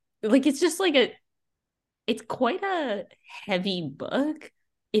 Like it's just like it's quite a heavy book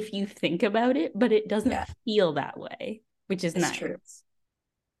if you think about it, but it doesn't feel that way, which is nice. True.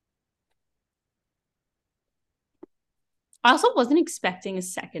 I also wasn't expecting a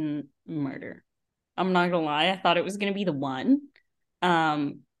second murder. I'm not gonna lie. I thought it was gonna be the one.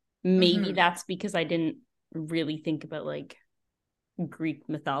 Maybe that's because I didn't really think about like Greek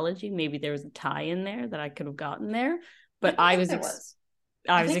mythology. Maybe there was a tie in there that I could have gotten there. But I was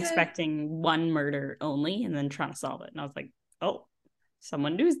expecting one murder only and then trying to solve it. And I was like, oh,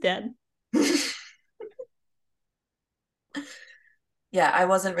 someone new's dead. Yeah, I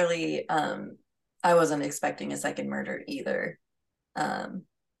wasn't really I wasn't expecting a second murder either. I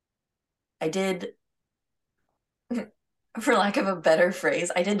did, for lack of a better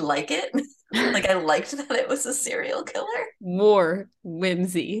phrase, I did like it. Like I liked that it was a serial killer. War,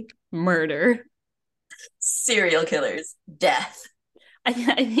 whimsy, murder. Serial killers, death. I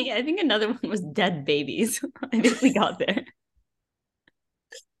think another one was dead babies. I think we got there.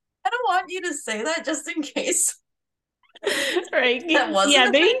 I don't want you to say that just in case. Right.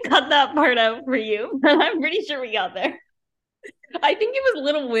 Yeah, maybe cut that part out for you. But I'm pretty sure we got there. I think it was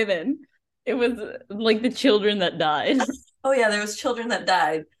Little Women. It was like the children that died. Oh yeah, there was children that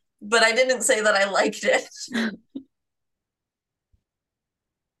died. But I didn't say that I liked it.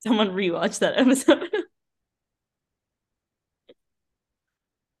 Someone rewatch that episode.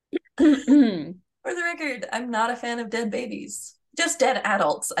 For the record, I'm not a fan of dead babies. Just dead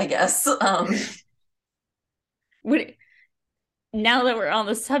adults, I guess. Now that we're on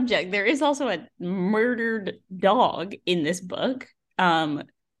the subject, there is also a murdered dog in this book. Did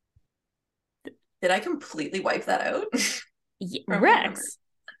I completely wipe that out? Rex.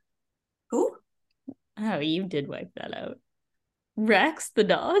 Who? Oh, you did wipe that out. Rex, the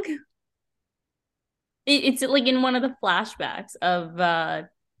dog. It's like in one of the flashbacks of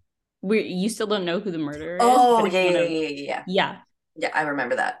you still don't know who the murderer is. Oh, yeah. Yeah, I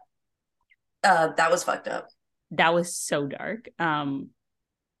remember that. That was fucked up. That was so dark. No.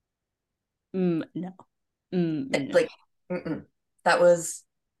 Like, that was.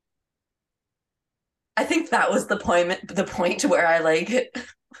 I think that was the point where I like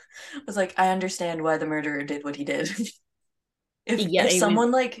was like, I understand why the murderer did what he did. if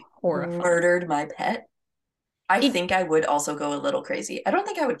someone like murdered my pet, I think I would also go a little crazy. I don't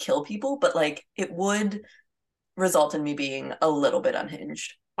think I would kill people, but like it would result in me being a little bit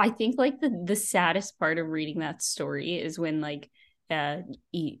unhinged. I think like the saddest part of reading that story is when like the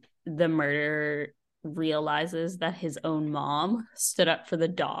murderer realizes that his own mom stood up for the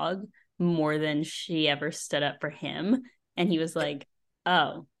dog more than she ever stood up for him, and he was like,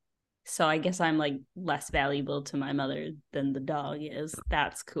 oh, so I guess I'm like less valuable to my mother than the dog is.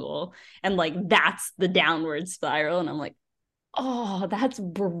 That's cool. And like that's the downward spiral, and I'm like, oh, that's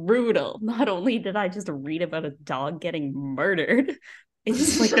brutal. Not only did I just read about a dog getting murdered,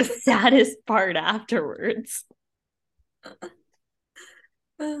 it's like the saddest part afterwards.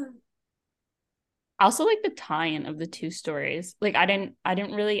 Also, like the tie-in of the two stories. Like I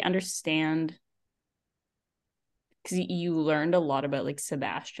didn't really understand, because you learned a lot about like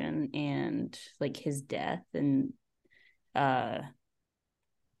Sebastian and like his death and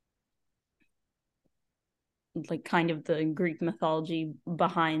like kind of the Greek mythology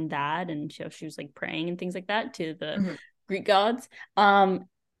behind that, and she was like praying and things like that to the Greek gods.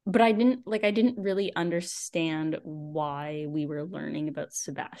 But I didn't really understand why we were learning about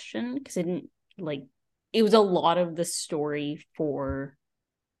Sebastian, because I didn't like, it was a lot of the story for,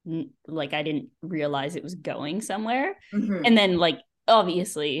 like, I didn't realize it was going somewhere. And then like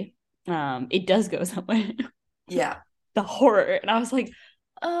obviously it does go somewhere. Yeah. The horror, and I was like,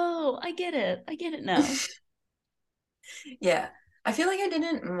 oh, I get it now. Yeah, I feel like I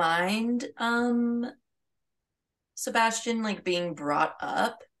didn't mind Sebastian like being brought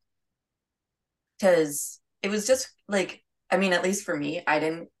up, because it was just like, I mean, at least for me, I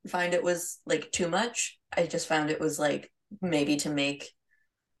didn't find it was like too much. I just found it was like maybe to make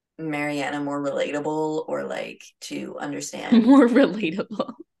Mariana more relatable, or like to understand. More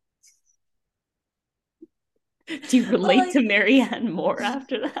relatable. Do you relate like, to Marianne more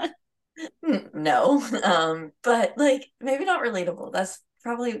after that? No, but like maybe not relatable. That's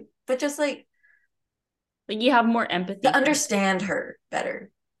probably, but just like you have more empathy to understand her better,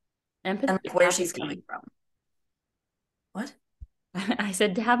 empathy, and like, where apathy. she's coming from. What? I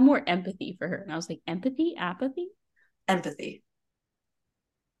said to have more empathy for her, and I was like, empathy, apathy, Empathy.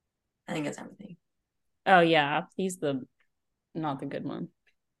 I think it's empathy. oh yeah, he's not the good one.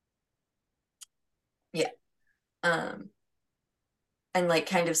 Yeah. And like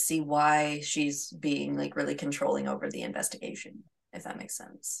kind of see why she's being like really controlling over the investigation, if that makes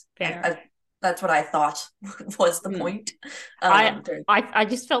sense. Fair. That's what I thought was the point. I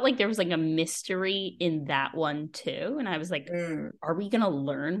just felt like there was like a mystery in that one too, and I was like, are we gonna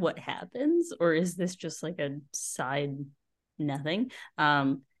learn what happens, or is this just like a side nothing?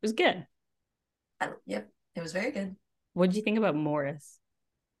 It was good. Yep, it was very good. What did you think about Morris?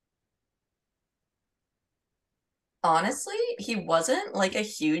 Honestly, he wasn't like a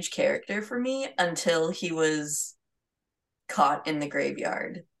huge character for me until he was caught in the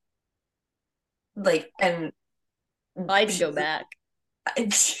graveyard. Like, and I'd go back.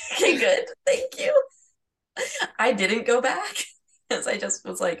 Okay, good. Thank you. I didn't go back because I just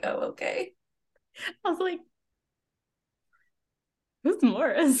was like, oh, okay. I was like, who's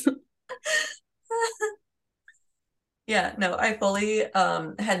Morris? Yeah, no, I fully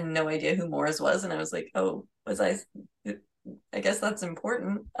had no idea who Morris was, and I was like, oh, I guess that's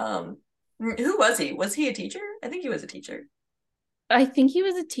important. Who was he? Was he a teacher? I think he was a teacher. I think he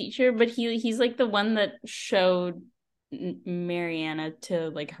was a teacher, but he's like the one that showed Mariana to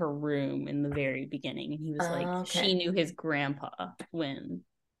like her room in the very beginning, and he was like, okay. She knew his grandpa when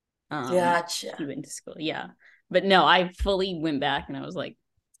Gotcha. he went to school. Yeah, but no, I fully went back and I was like,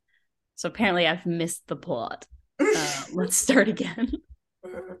 so apparently I've missed the plot. Let's start again.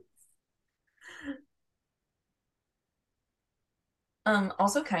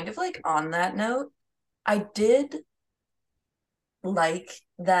 Also kind of like on that note, I did like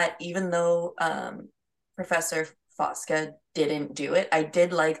that even though Professor Fosca didn't do it, I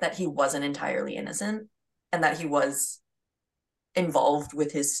did like that he wasn't entirely innocent and that he was involved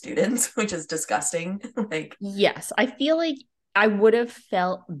with his students, which is disgusting. Like, yes, I feel like I would have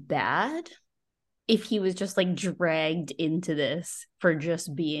felt bad if he was just like dragged into this for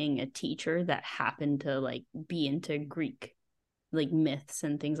just being a teacher that happened to like be into Greek like myths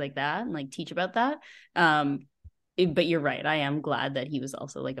and things like that and like teach about that. But you're right, I am glad that he was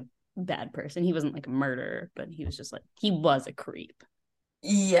also like a bad person. He wasn't like a murderer, but he was just like, he was a creep.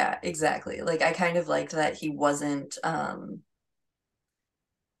 Yeah, exactly. Like I kind of liked that he wasn't like,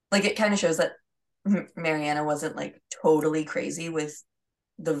 it kind of shows that Mariana wasn't like totally crazy with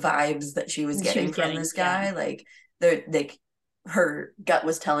the vibes that she was getting from this guy. Yeah. Like her gut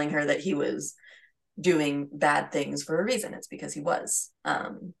was telling her that he was doing bad things for a reason. It's because he was.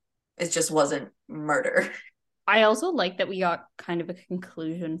 It just wasn't murder. I also like that we got kind of a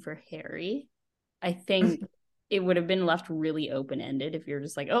conclusion for Harry. I think it would have been left really open-ended if you're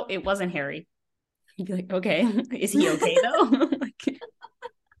just like, oh, it wasn't Harry. You'd be like, okay, is he okay though? Like, he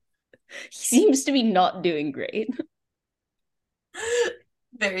seems to be not doing great.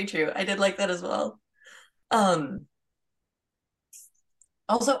 Very true. I did like that as well.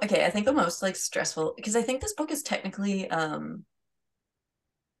 Also, okay, I think the most like stressful, because I think this book is technically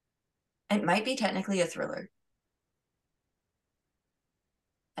it might be technically a thriller.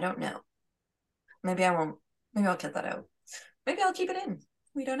 I don't know. Maybe I won't. Maybe I'll cut that out. Maybe I'll keep it in.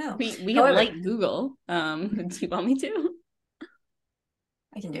 We don't know. We can like Google. Do you want me to?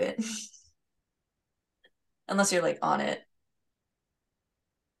 I can do it. Unless you're like on it.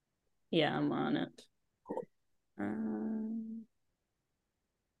 Yeah, I'm on it. Cool.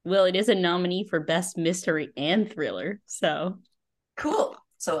 Well, it is a nominee for Best Mystery and Thriller, so. Cool.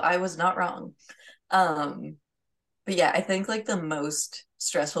 So I was not wrong. But yeah, I think like the most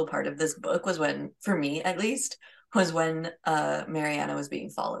stressful part of this book was when, for me at least, was when Mariana was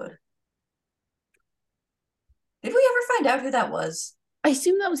being followed. Did we ever find out who that was? I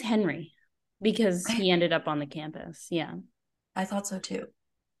assume that was Henry because he ended up on the campus. Yeah. I thought so too.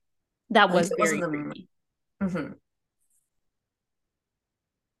 That At was least it very wasn't creepy. Mm-hmm.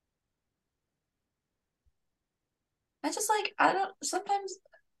 I just like, I don't, sometimes,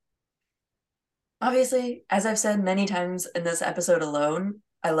 obviously, as I've said many times in this episode alone,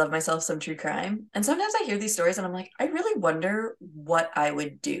 I love myself some true crime. And sometimes I hear these stories and I'm like, I really wonder what I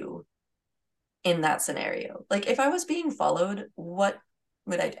would do in that scenario. Like if I was being followed, what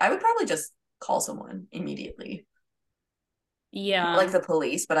would I would probably just call someone immediately. Not Yeah. like the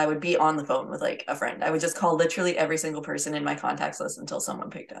police, but I would be on the phone with like a friend. I would just call literally every single person in my contacts list until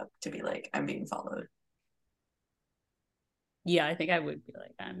someone picked up to be like, I'm being followed. Yeah, I think I would be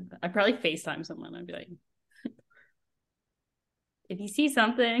like, I'd probably FaceTime someone. I'd be like, if you see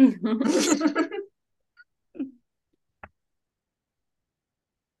something.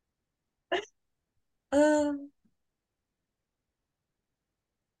 um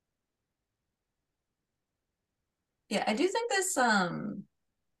yeah, I do think this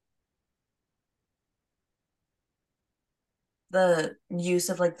the use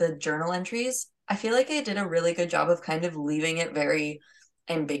of like the journal entries, I feel like it did a really good job of kind of leaving it very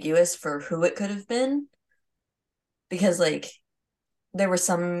ambiguous for who it could have been. Because like there were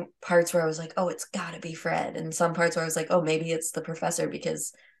some parts where I was like, oh, it's gotta be Fred. And some parts where I was like, oh, maybe it's the professor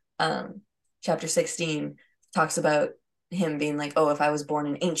because chapter 16 talks about him being like, oh, if I was born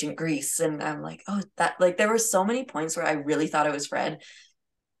in ancient Greece. And I'm like, oh, that like there were so many points where I really thought it was Fred.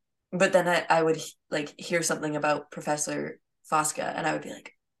 But then I would like hear something about Professor Fosca and I would be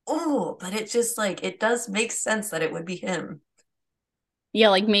like, oh, but it just like it does make sense that it would be him. Yeah,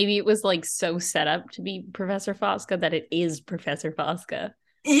 like maybe it was like so set up to be Professor Fosca that it is Professor Fosca.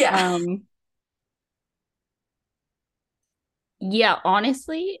 Yeah. Yeah,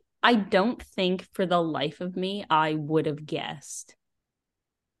 honestly, I don't think for the life of me I would have guessed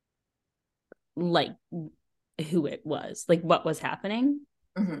like who it was, like what was happening.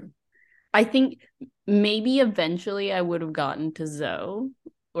 Mm-hmm. I think maybe eventually I would have gotten to Zoe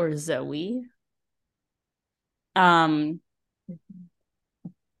or Zoe. Um,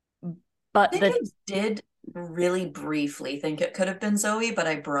 I but think I did really briefly think it could have been Zoe, but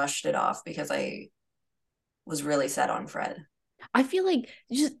I brushed it off because I was really set on Fred. I feel like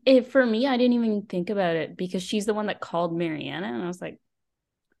just it for me, I didn't even think about it because she's the one that called Mariana, and I was like,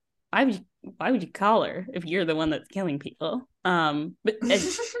 why would you call her if you're the one that's killing people? But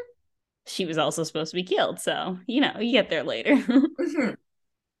she was also supposed to be killed, so you know, you get there later. Mm-hmm.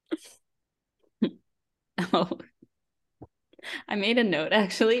 Oh, I made a note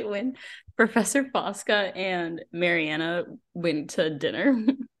actually when Professor Fosca and Mariana went to dinner.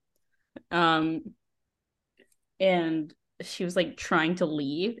 Um, and she was like trying to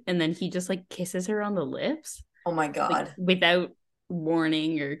leave, and then he just like kisses her on the lips, Oh my like God. without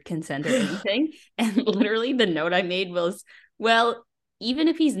warning or consent or anything. And literally the note I made was, well, even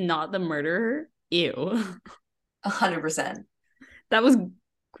if he's not the murderer, ew. 100%. That was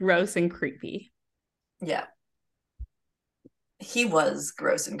gross and creepy. Yeah. He was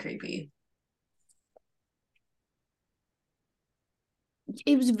gross and creepy.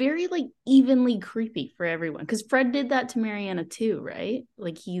 It was very like evenly creepy for everyone because Fred did that to Mariana too, right?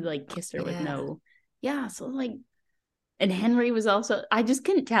 Like he like kissed her with Yeah. no, yeah. So like, and Henry was also. I just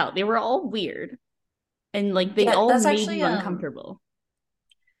couldn't tell. They were all weird, and like they Yeah, all that's made actually you uncomfortable.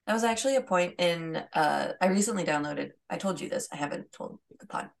 that was actually a point in I recently downloaded, I told you this, I haven't told the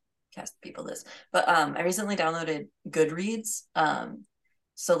podcast people this, but I recently downloaded Goodreads.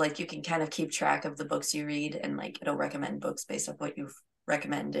 So like you can kind of keep track of the books you read and like it'll recommend books based on what you've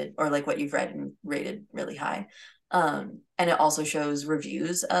recommended or like what you've read and rated really high. And it also shows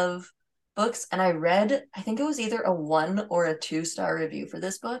reviews of books. And I read, I think it was either a 1 or a 2-star review for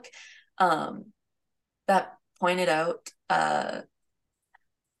this book um that pointed out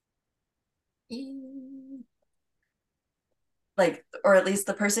like, or at least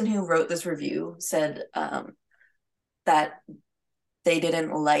the person who wrote this review said that they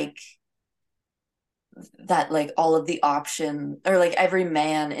didn't like that like all of the option or like every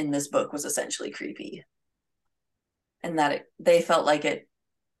man in this book was essentially creepy and that they felt like it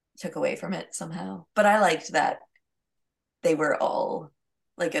took away from it somehow, but I liked that they were all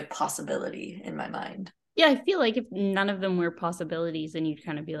like a possibility in my mind. Yeah, I feel like if none of them were possibilities, then you'd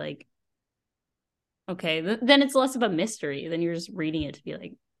kind of be like, okay, then it's less of a mystery. Then you're just reading it to be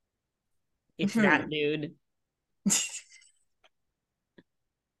like, it's that dude.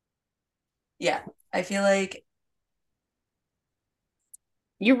 Yeah, I feel like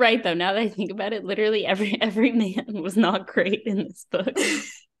You're right though. Now that I think about it, literally every man was not great in this book.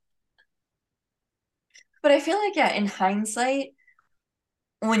 but I feel like yeah, in hindsight,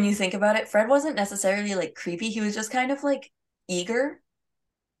 when you think about it, Fred wasn't necessarily like creepy. He was just kind of like eager.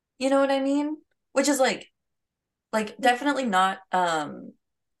 You know what I mean? Which is like definitely not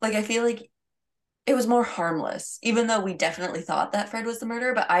like I feel like it was more harmless, even though we definitely thought that Fred was the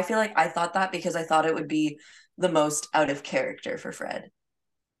murderer, but I feel like I thought that because I thought it would be the most out of character for Fred.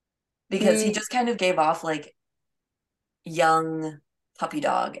 Because he Mm, just kind of gave off like young puppy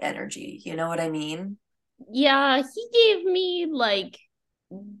dog energy. You know what I mean? yeah, he gave me like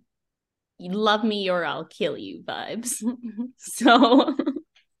 "You love me or I'll kill you" vibes. So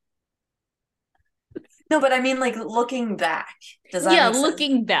No, but I mean like looking back. Does that yeah, make sense?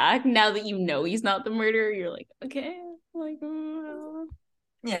 looking back, now that you know he's not the murderer, you're like, okay, like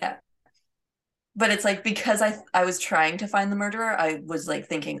Yeah. But it's like because I was trying to find the murderer, I was like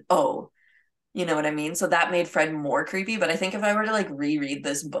thinking, "Oh, you know what I mean?" So that made Fred more creepy, but I think if I were to like reread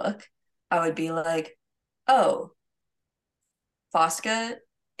this book, I would be like, "Oh, Fosca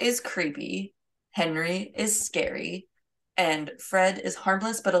is creepy, Henry is scary, and Fred is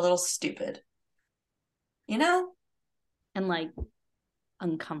harmless but a little stupid." You know? and like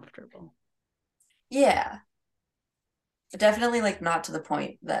uncomfortable. Yeah. Definitely like not to the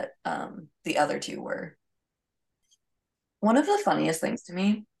point that the other two were. One of the funniest things to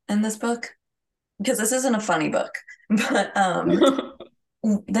me in this book, because this isn't a funny book, but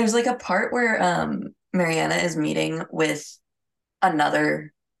there's like a part where Mariana is meeting with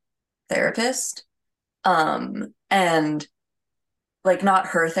another therapist. And like not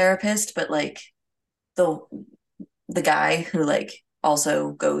her therapist, but like the the guy who like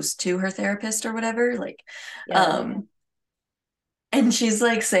also goes to her therapist or whatever. Like Yeah. um and she's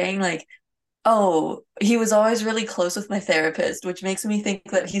like saying like, "Oh, he was always really close with my therapist, which makes me think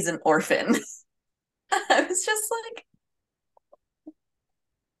that he's an orphan." I was just like,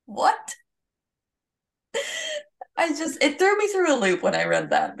 what? It threw me through a loop when I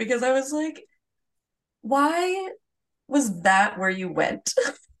read that because I was like, why was that where you went?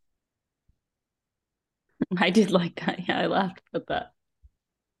 I did like that. Yeah, I laughed about that.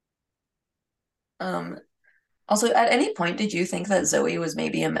 Um, Also, at any point, did you think that Zoe was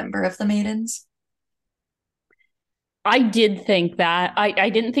maybe a member of the Maidens? I did think that. I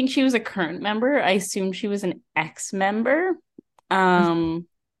didn't think she was a current member. I assumed she was an ex-member. Um,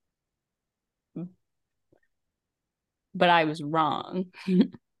 but I was wrong.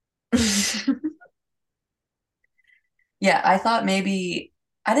 Yeah, I thought maybe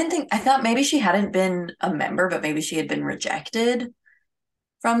she hadn't been a member, but maybe she had been rejected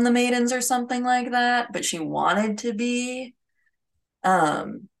from the Maidens or something like that, but she wanted to be.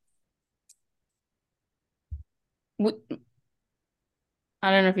 Um,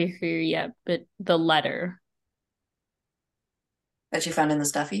 I don't know if you're here yet, but the letter. that she found in the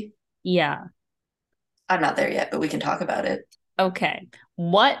stuffy. Yeah. I'm not there yet, but we can talk about it. Okay.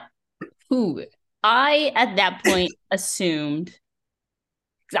 What who I at that point assumed,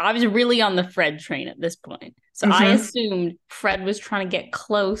 'cause I was really on the Fred train at this point. So I Mm-hmm. assumed Fred was trying to get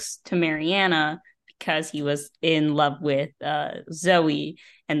close to Mariana because he was in love with Zoe,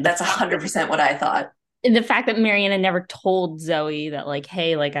 and That's 100% what I thought. the fact that Mariana never told Zoe that like,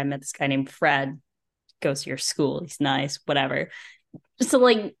 hey, like I met this guy named Fred, goes to your school, he's nice, whatever. So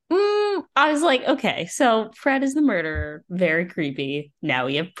like, I was like, okay, so Fred is the murderer, very creepy. Now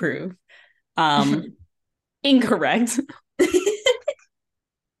we have proof. Um, Incorrect.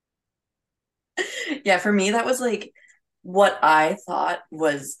 Yeah, for me, that was like what I thought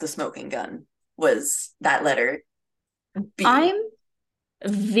was the smoking gun was that letter B. I'm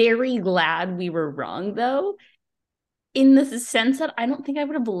very glad we were wrong though, in the sense that I don't think I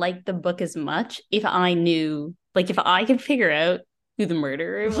would have liked the book as much if I knew, like, if I could figure out who the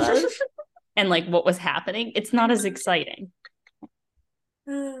murderer was and like what was happening. It's not as exciting.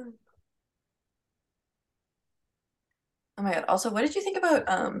 Oh my God. Also, what did you think about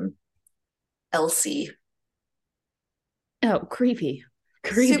Elsie? Oh, creepy.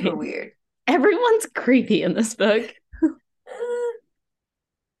 Super Creepy. weird. Everyone's creepy in this book. Uh,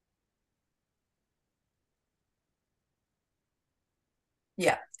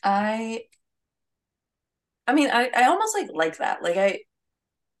 yeah. I mean, I almost like that. Like I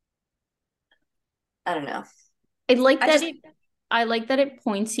don't know. I like I that just it I like that it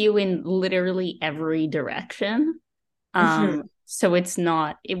points you in literally every direction. Mhm. So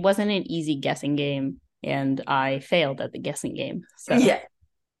it wasn't an easy guessing game, and I failed at the guessing game. So Yeah.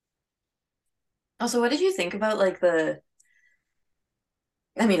 Also, what did you think about like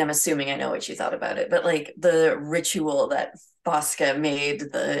I mean, I'm assuming I know what you thought about it, but like the ritual that Fosca made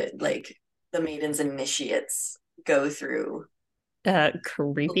the maidens initiates go through,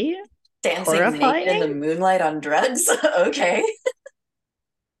 Creepy, dancing naked in the horrifying. moonlight on drugs. Okay.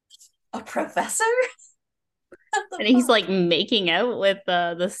 A professor? What the And he's fuck? like making out with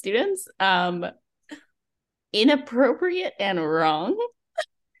the students. Inappropriate and wrong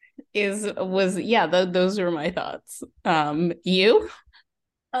is was yeah, those were my thoughts. You?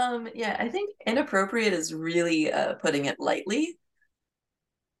 Yeah, I think inappropriate is really putting it lightly.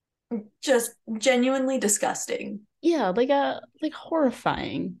 Just genuinely disgusting. Yeah, like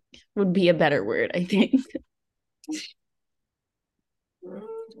horrifying would be a better word, I think.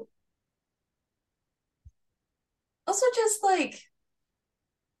 Also, just like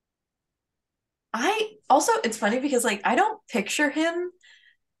I also it's funny because like I don't picture him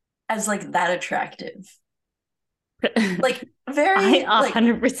as like that attractive. Like I very like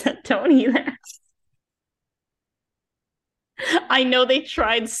 100% don't either. I know they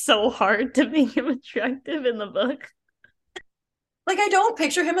tried so hard to make him attractive in the book. I don't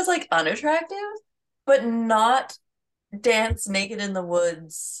picture him as like unattractive, but not dance naked in the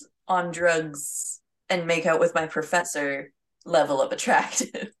woods on drugs and make out with my professor level of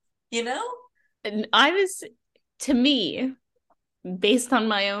attractive, you know? And I was, to me, based on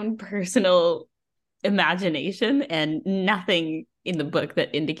my own personal imagination and nothing in the book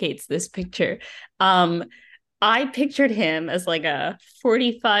that indicates this picture, I pictured him as like a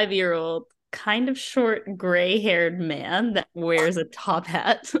 45-year-old, kind of short, gray haired man that wears a top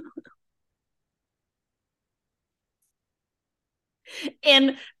hat.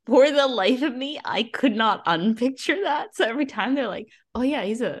 And for the life of me, I could not unpicture that. So every time they're like, oh, yeah,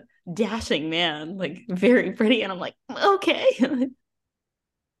 he's a dashing man, like very pretty. And I'm like, okay,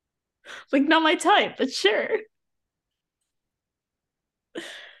 like not my type, but sure.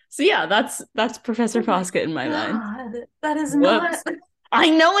 So yeah, that's Professor Oh my Fosca in my mind. God, that is not. Whoops. I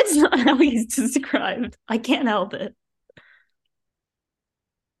know it's not how he's described. I can't help it.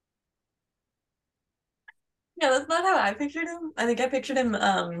 Yeah, that's not how I pictured him. I think I pictured him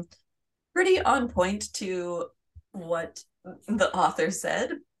pretty on point to what the author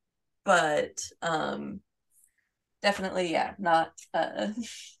said, but definitely yeah, not I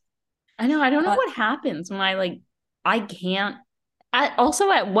know. I don't know not what happens when I can't. Also,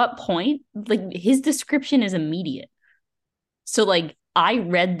 at what point, like his description is immediate. So, like, I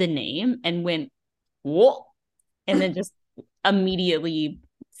read the name and went, whoa, and then just immediately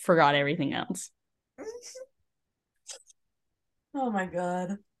forgot everything else. Oh my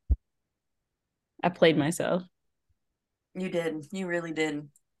God. I played myself. You did. You really did.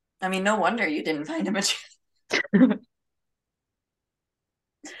 I mean, no wonder you didn't find him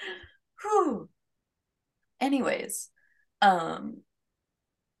Whew. Anyways, um,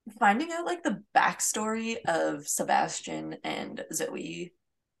 finding out like the backstory of Sebastian and Zoe,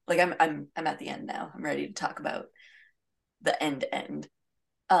 like I'm at the end now. I'm ready to talk about the end.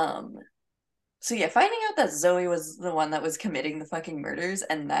 Um, so yeah, finding out that Zoe was the one that was committing the fucking murders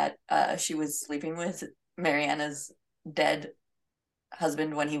and that she was sleeping with Mariana's dead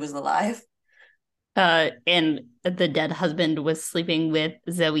husband when he was alive. And the dead husband was sleeping with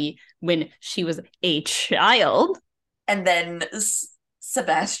Zoe when she was a child. And then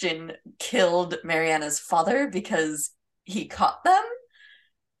Sebastian killed Mariana's father because he caught them.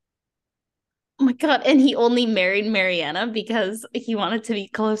 Oh my God. And he only married Mariana because he wanted to be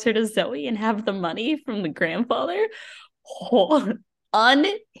closer to Zoe and have the money from the grandfather. Oh,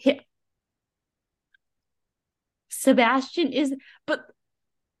 Sebastian is, but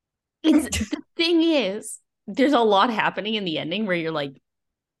it's the thing is, there's a lot happening in the ending where you're like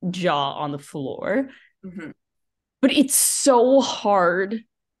jaw on the floor, Mm-hmm. but it's so hard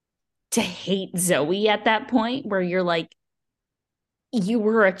to hate Zoe at that point where you're like, you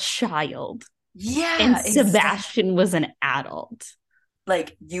were a child and Yeah, exactly. Sebastian was an adult.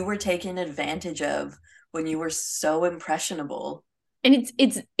 Like you were taken advantage of when you were so impressionable. And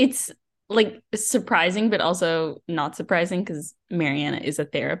it's like surprising, but also not surprising because Mariana is a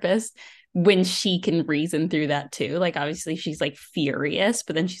therapist when she can reason through that too. Like obviously she's like furious,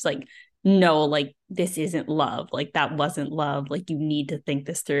 but then she's like, no, like this isn't love. Like that wasn't love. Like you need to think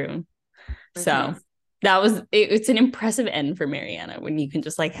this through. Mm-hmm. So that was it's an impressive end for Mariana when you can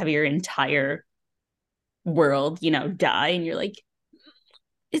just like have your entire world, die and you're like,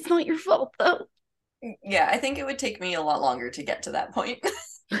 it's not your fault though. Yeah, I think it would take me a lot longer to get to that point.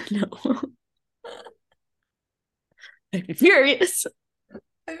 No. I'd be furious.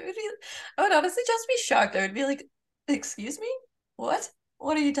 I would honestly just be shocked. I would be like, "Excuse me? What?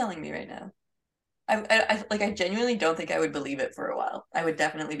 What are you telling me right now?" I genuinely don't think I would believe it for a while. I would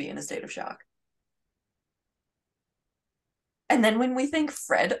definitely be in a state of shock. And then when we think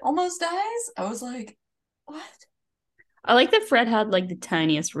Fred almost dies, I was like, what? I like that Fred had like the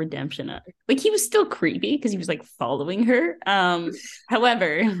tiniest redemption arc. Like he was still creepy because he was like following her.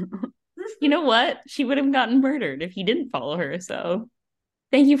 However, you know what? She would have gotten murdered if he didn't follow her. So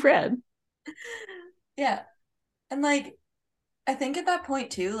thank you, Fred. Yeah. And like I think at that point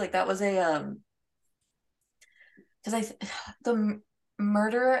too, like that was a because the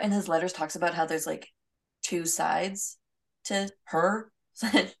murderer in his letters talks about how there's like two sides to her.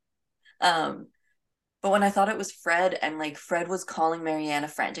 um but when I thought it was Fred, and like Fred was calling Mariana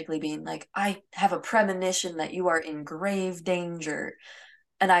frantically, being like, I have a premonition that you are in grave danger.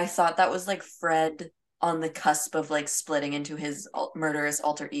 And I thought that was like Fred on the cusp of like splitting into his murderous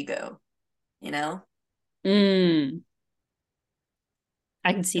alter ego, you know? Mm,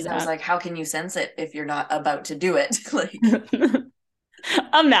 I can see Because I was that. like, how can you sense it if you're not about to do it? Like,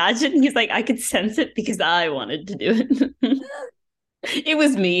 Imagine he's like, I could sense it because I wanted to do it. It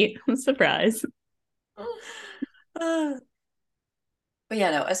was me. Surprise. but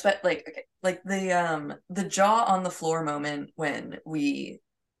yeah, no, I spent like okay, like the jaw on the floor moment when we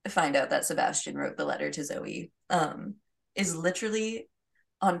find out that Sebastian wrote the letter to Zoe is literally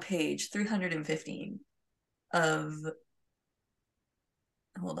on page 315 of,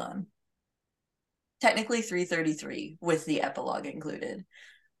 hold on, technically 333 with the epilogue included.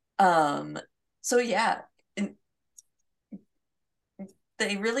 So yeah,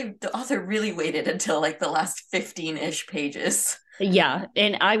 the author really waited until like the last 15-ish pages. Yeah.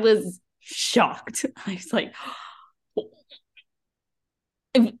 And I was shocked. I was like,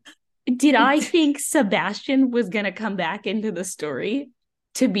 did I think Sebastian was going to come back into the story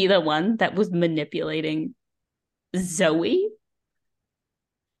to be the one that was manipulating Zoe?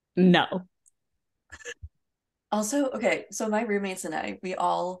 No. Also, okay, so my roommates and I, we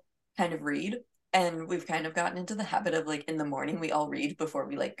all kind of read, and we've kind of gotten into the habit of like in the morning we all read before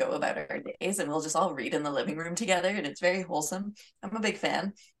we like go about our days, and we'll just all read in the living room together, and it's very wholesome. I'm a big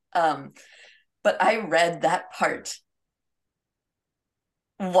fan. But I read that part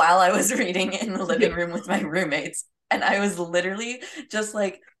while I was reading in the living room with my roommates, and I was literally just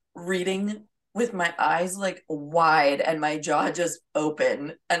like reading with my eyes like wide and my jaw just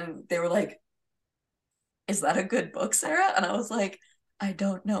open, and they were like, is that a good book, Sarah? And I was like, I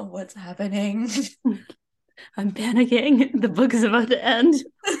don't know what's happening. I'm panicking. The book is about to end.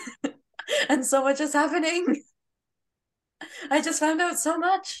 And so much is happening. I just found out so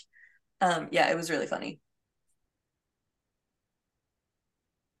much. Yeah, it was really funny.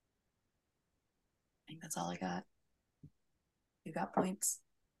 I think that's all I got. You got points?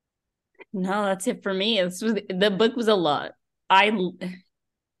 No, that's it for me. The book was a lot.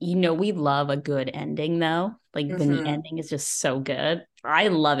 We love a good ending though. Like when the ending is just so good. I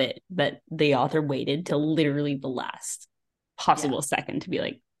love it that the author waited till literally the last possible second to be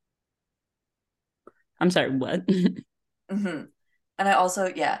like, I'm sorry, what? And I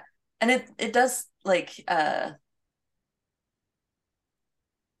also, yeah. And it does like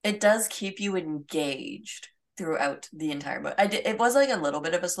it does keep you engaged throughout the entire book. It was like a little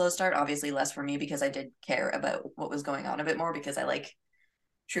bit of a slow start, obviously less for me because I did care about what was going on a bit more because I like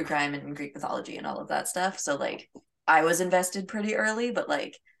true crime and Greek mythology and all of that stuff. So like I was invested pretty early, but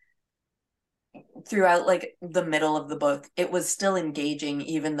like throughout like the middle of the book, it was still engaging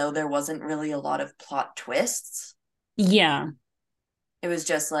even though there wasn't really a lot of plot twists. Yeah. It was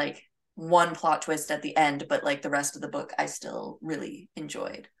just like one plot twist at the end, but like the rest of the book I still really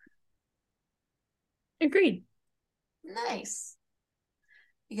enjoyed. Agreed. Nice.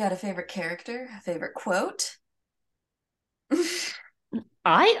 You got a favorite character, a favorite quote?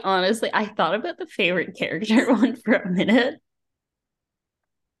 I thought about the favorite character one for a minute.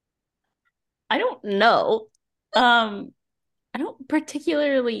 I don't know. I don't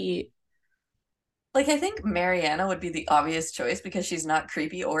particularly like I think Mariana would be the obvious choice because she's not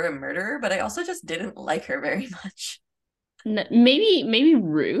creepy or a murderer, but I also just didn't like her very much. Maybe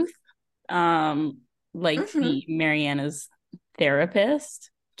Ruth, like the Mariana's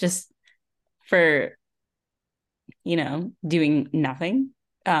therapist, just for doing nothing.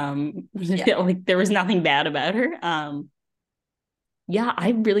 Like there was nothing bad about her. Yeah, I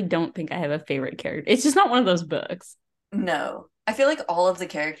really don't think I have a favorite character. It's just not one of those books. No. I feel like all of the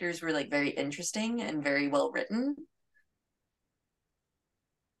characters were like very interesting and very well written.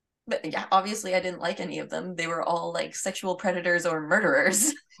 But yeah, obviously I didn't like any of them. They were all like sexual predators or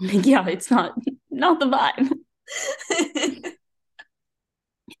murderers. Yeah, it's not the vibe.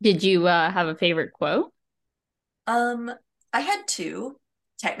 Did you have a favorite quote? I had two.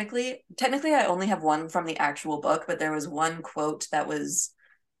 technically I only have one from the actual book, but there was one quote that was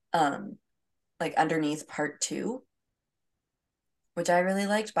like underneath part 2, which I really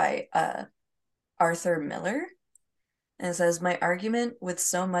liked, by Arthur Miller. And it says, "My argument with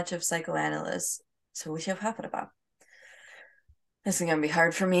so much of psychoanalysis." So we have this is gonna be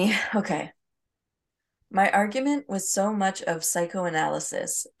hard for me. Okay. "My argument with so much of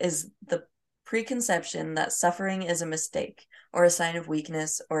psychoanalysis is the preconception that suffering is a mistake, or a sign of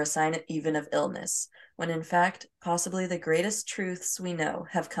weakness, or a sign even of illness, when in fact, possibly the greatest truths we know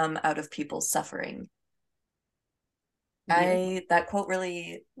have come out of people's suffering." Yeah. That quote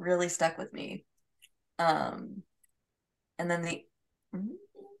really, really stuck with me. And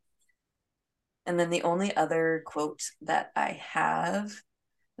then the only other quote that I have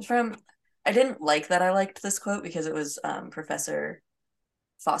is from, I didn't like that I liked this quote because it was Professor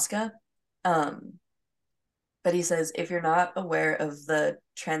Fosca. But he says, "If you're not aware of the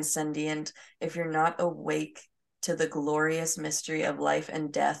transcendent, if you're not awake to the glorious mystery of life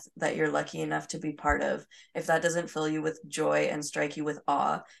and death that you're lucky enough to be part of, if that doesn't fill you with joy and strike you with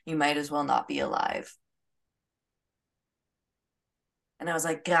awe, you might as well not be alive." And I was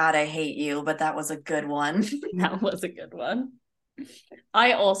like, God, I hate you, but that was a good one. That was a good one.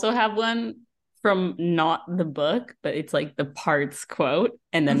 I also have one from not the book, but it's like the parts quote,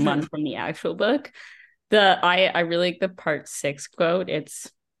 and then one from the actual book. I really like the part 6 quote.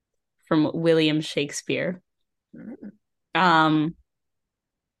 It's from William Shakespeare.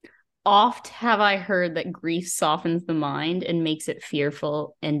 "Oft have I heard that grief softens the mind and makes it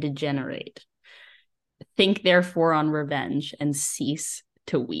fearful and degenerate. Think therefore on revenge and cease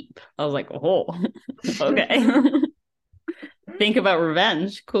to weep." I was like, oh, okay. Think about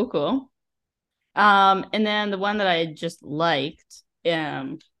revenge. Cool. And then the one that I just liked,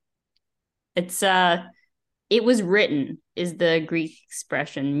 it's "It was written" is the Greek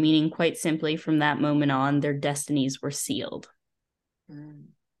expression, meaning quite simply, from that moment on, their destinies were sealed. I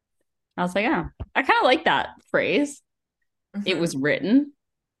was like, oh, I kind of like that phrase. It was written.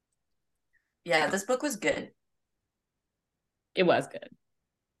 Yeah, this book was good. It was good.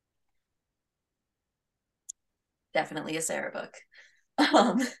 Definitely a Sarah book.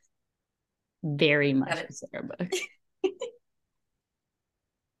 Very much a Sarah book.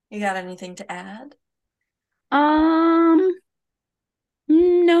 You got anything to add? No,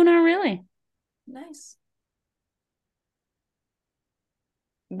 not really. Nice.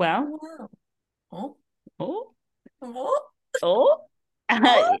 Well, wow. oh. Oh.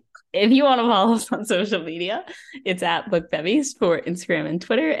 If you want to follow us on social media, it's at BookBevies for Instagram and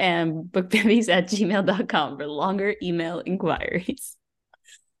Twitter, and bookbevies@gmail.com for longer email inquiries.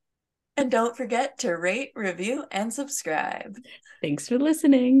 And don't forget to rate, review, and subscribe. Thanks for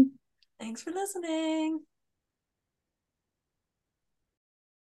listening. Thanks for listening.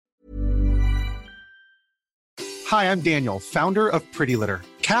 Hi, I'm Daniel, founder of Pretty Litter.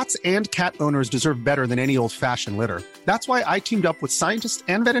 Cats and cat owners deserve better than any old-fashioned litter. That's why I teamed up with scientists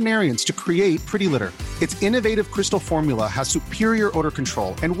and veterinarians to create Pretty Litter. Its innovative crystal formula has superior odor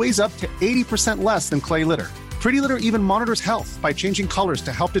control and weighs up to 80% less than clay litter. Pretty Litter even monitors health by changing colors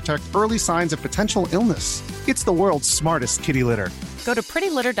to help detect early signs of potential illness. It's the world's smartest kitty litter. Go to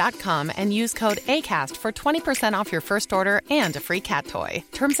prettylitter.com and use code ACAST for 20% off your first order and a free cat toy.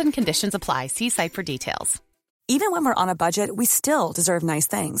 Terms and conditions apply. See site for details. Even when we're on a budget, we still deserve nice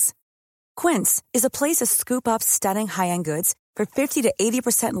things. Quince is a place to scoop up stunning high-end goods for 50 to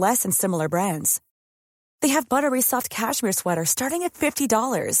 80% less than similar brands. They have buttery soft cashmere sweaters starting at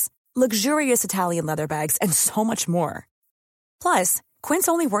 $50, luxurious Italian leather bags, and so much more. Plus, Quince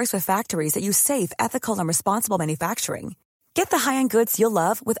only works with factories that use safe, ethical, and responsible manufacturing. Get the high-end goods you'll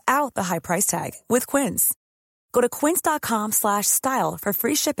love without the high price tag with Quince. Go to quince.com/style for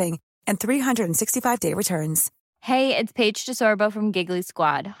free shipping and 365-day returns. Hey, it's Paige DeSorbo from Giggly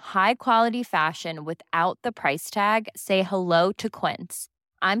Squad. High quality fashion without the price tag. Say hello to Quince.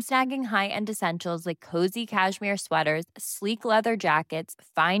 I'm snagging high-end essentials like cozy cashmere sweaters, sleek leather jackets,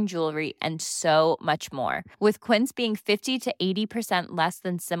 fine jewelry, and so much more. With Quince being 50 to 80% less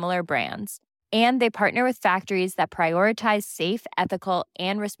than similar brands. And they partner with factories that prioritize safe, ethical,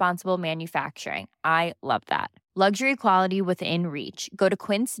 and responsible manufacturing. I love that. Luxury quality within reach. Go to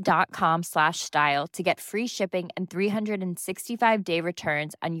quince.com/style to get free shipping and 365-day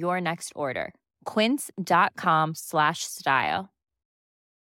returns on your next order. Quince.com/style.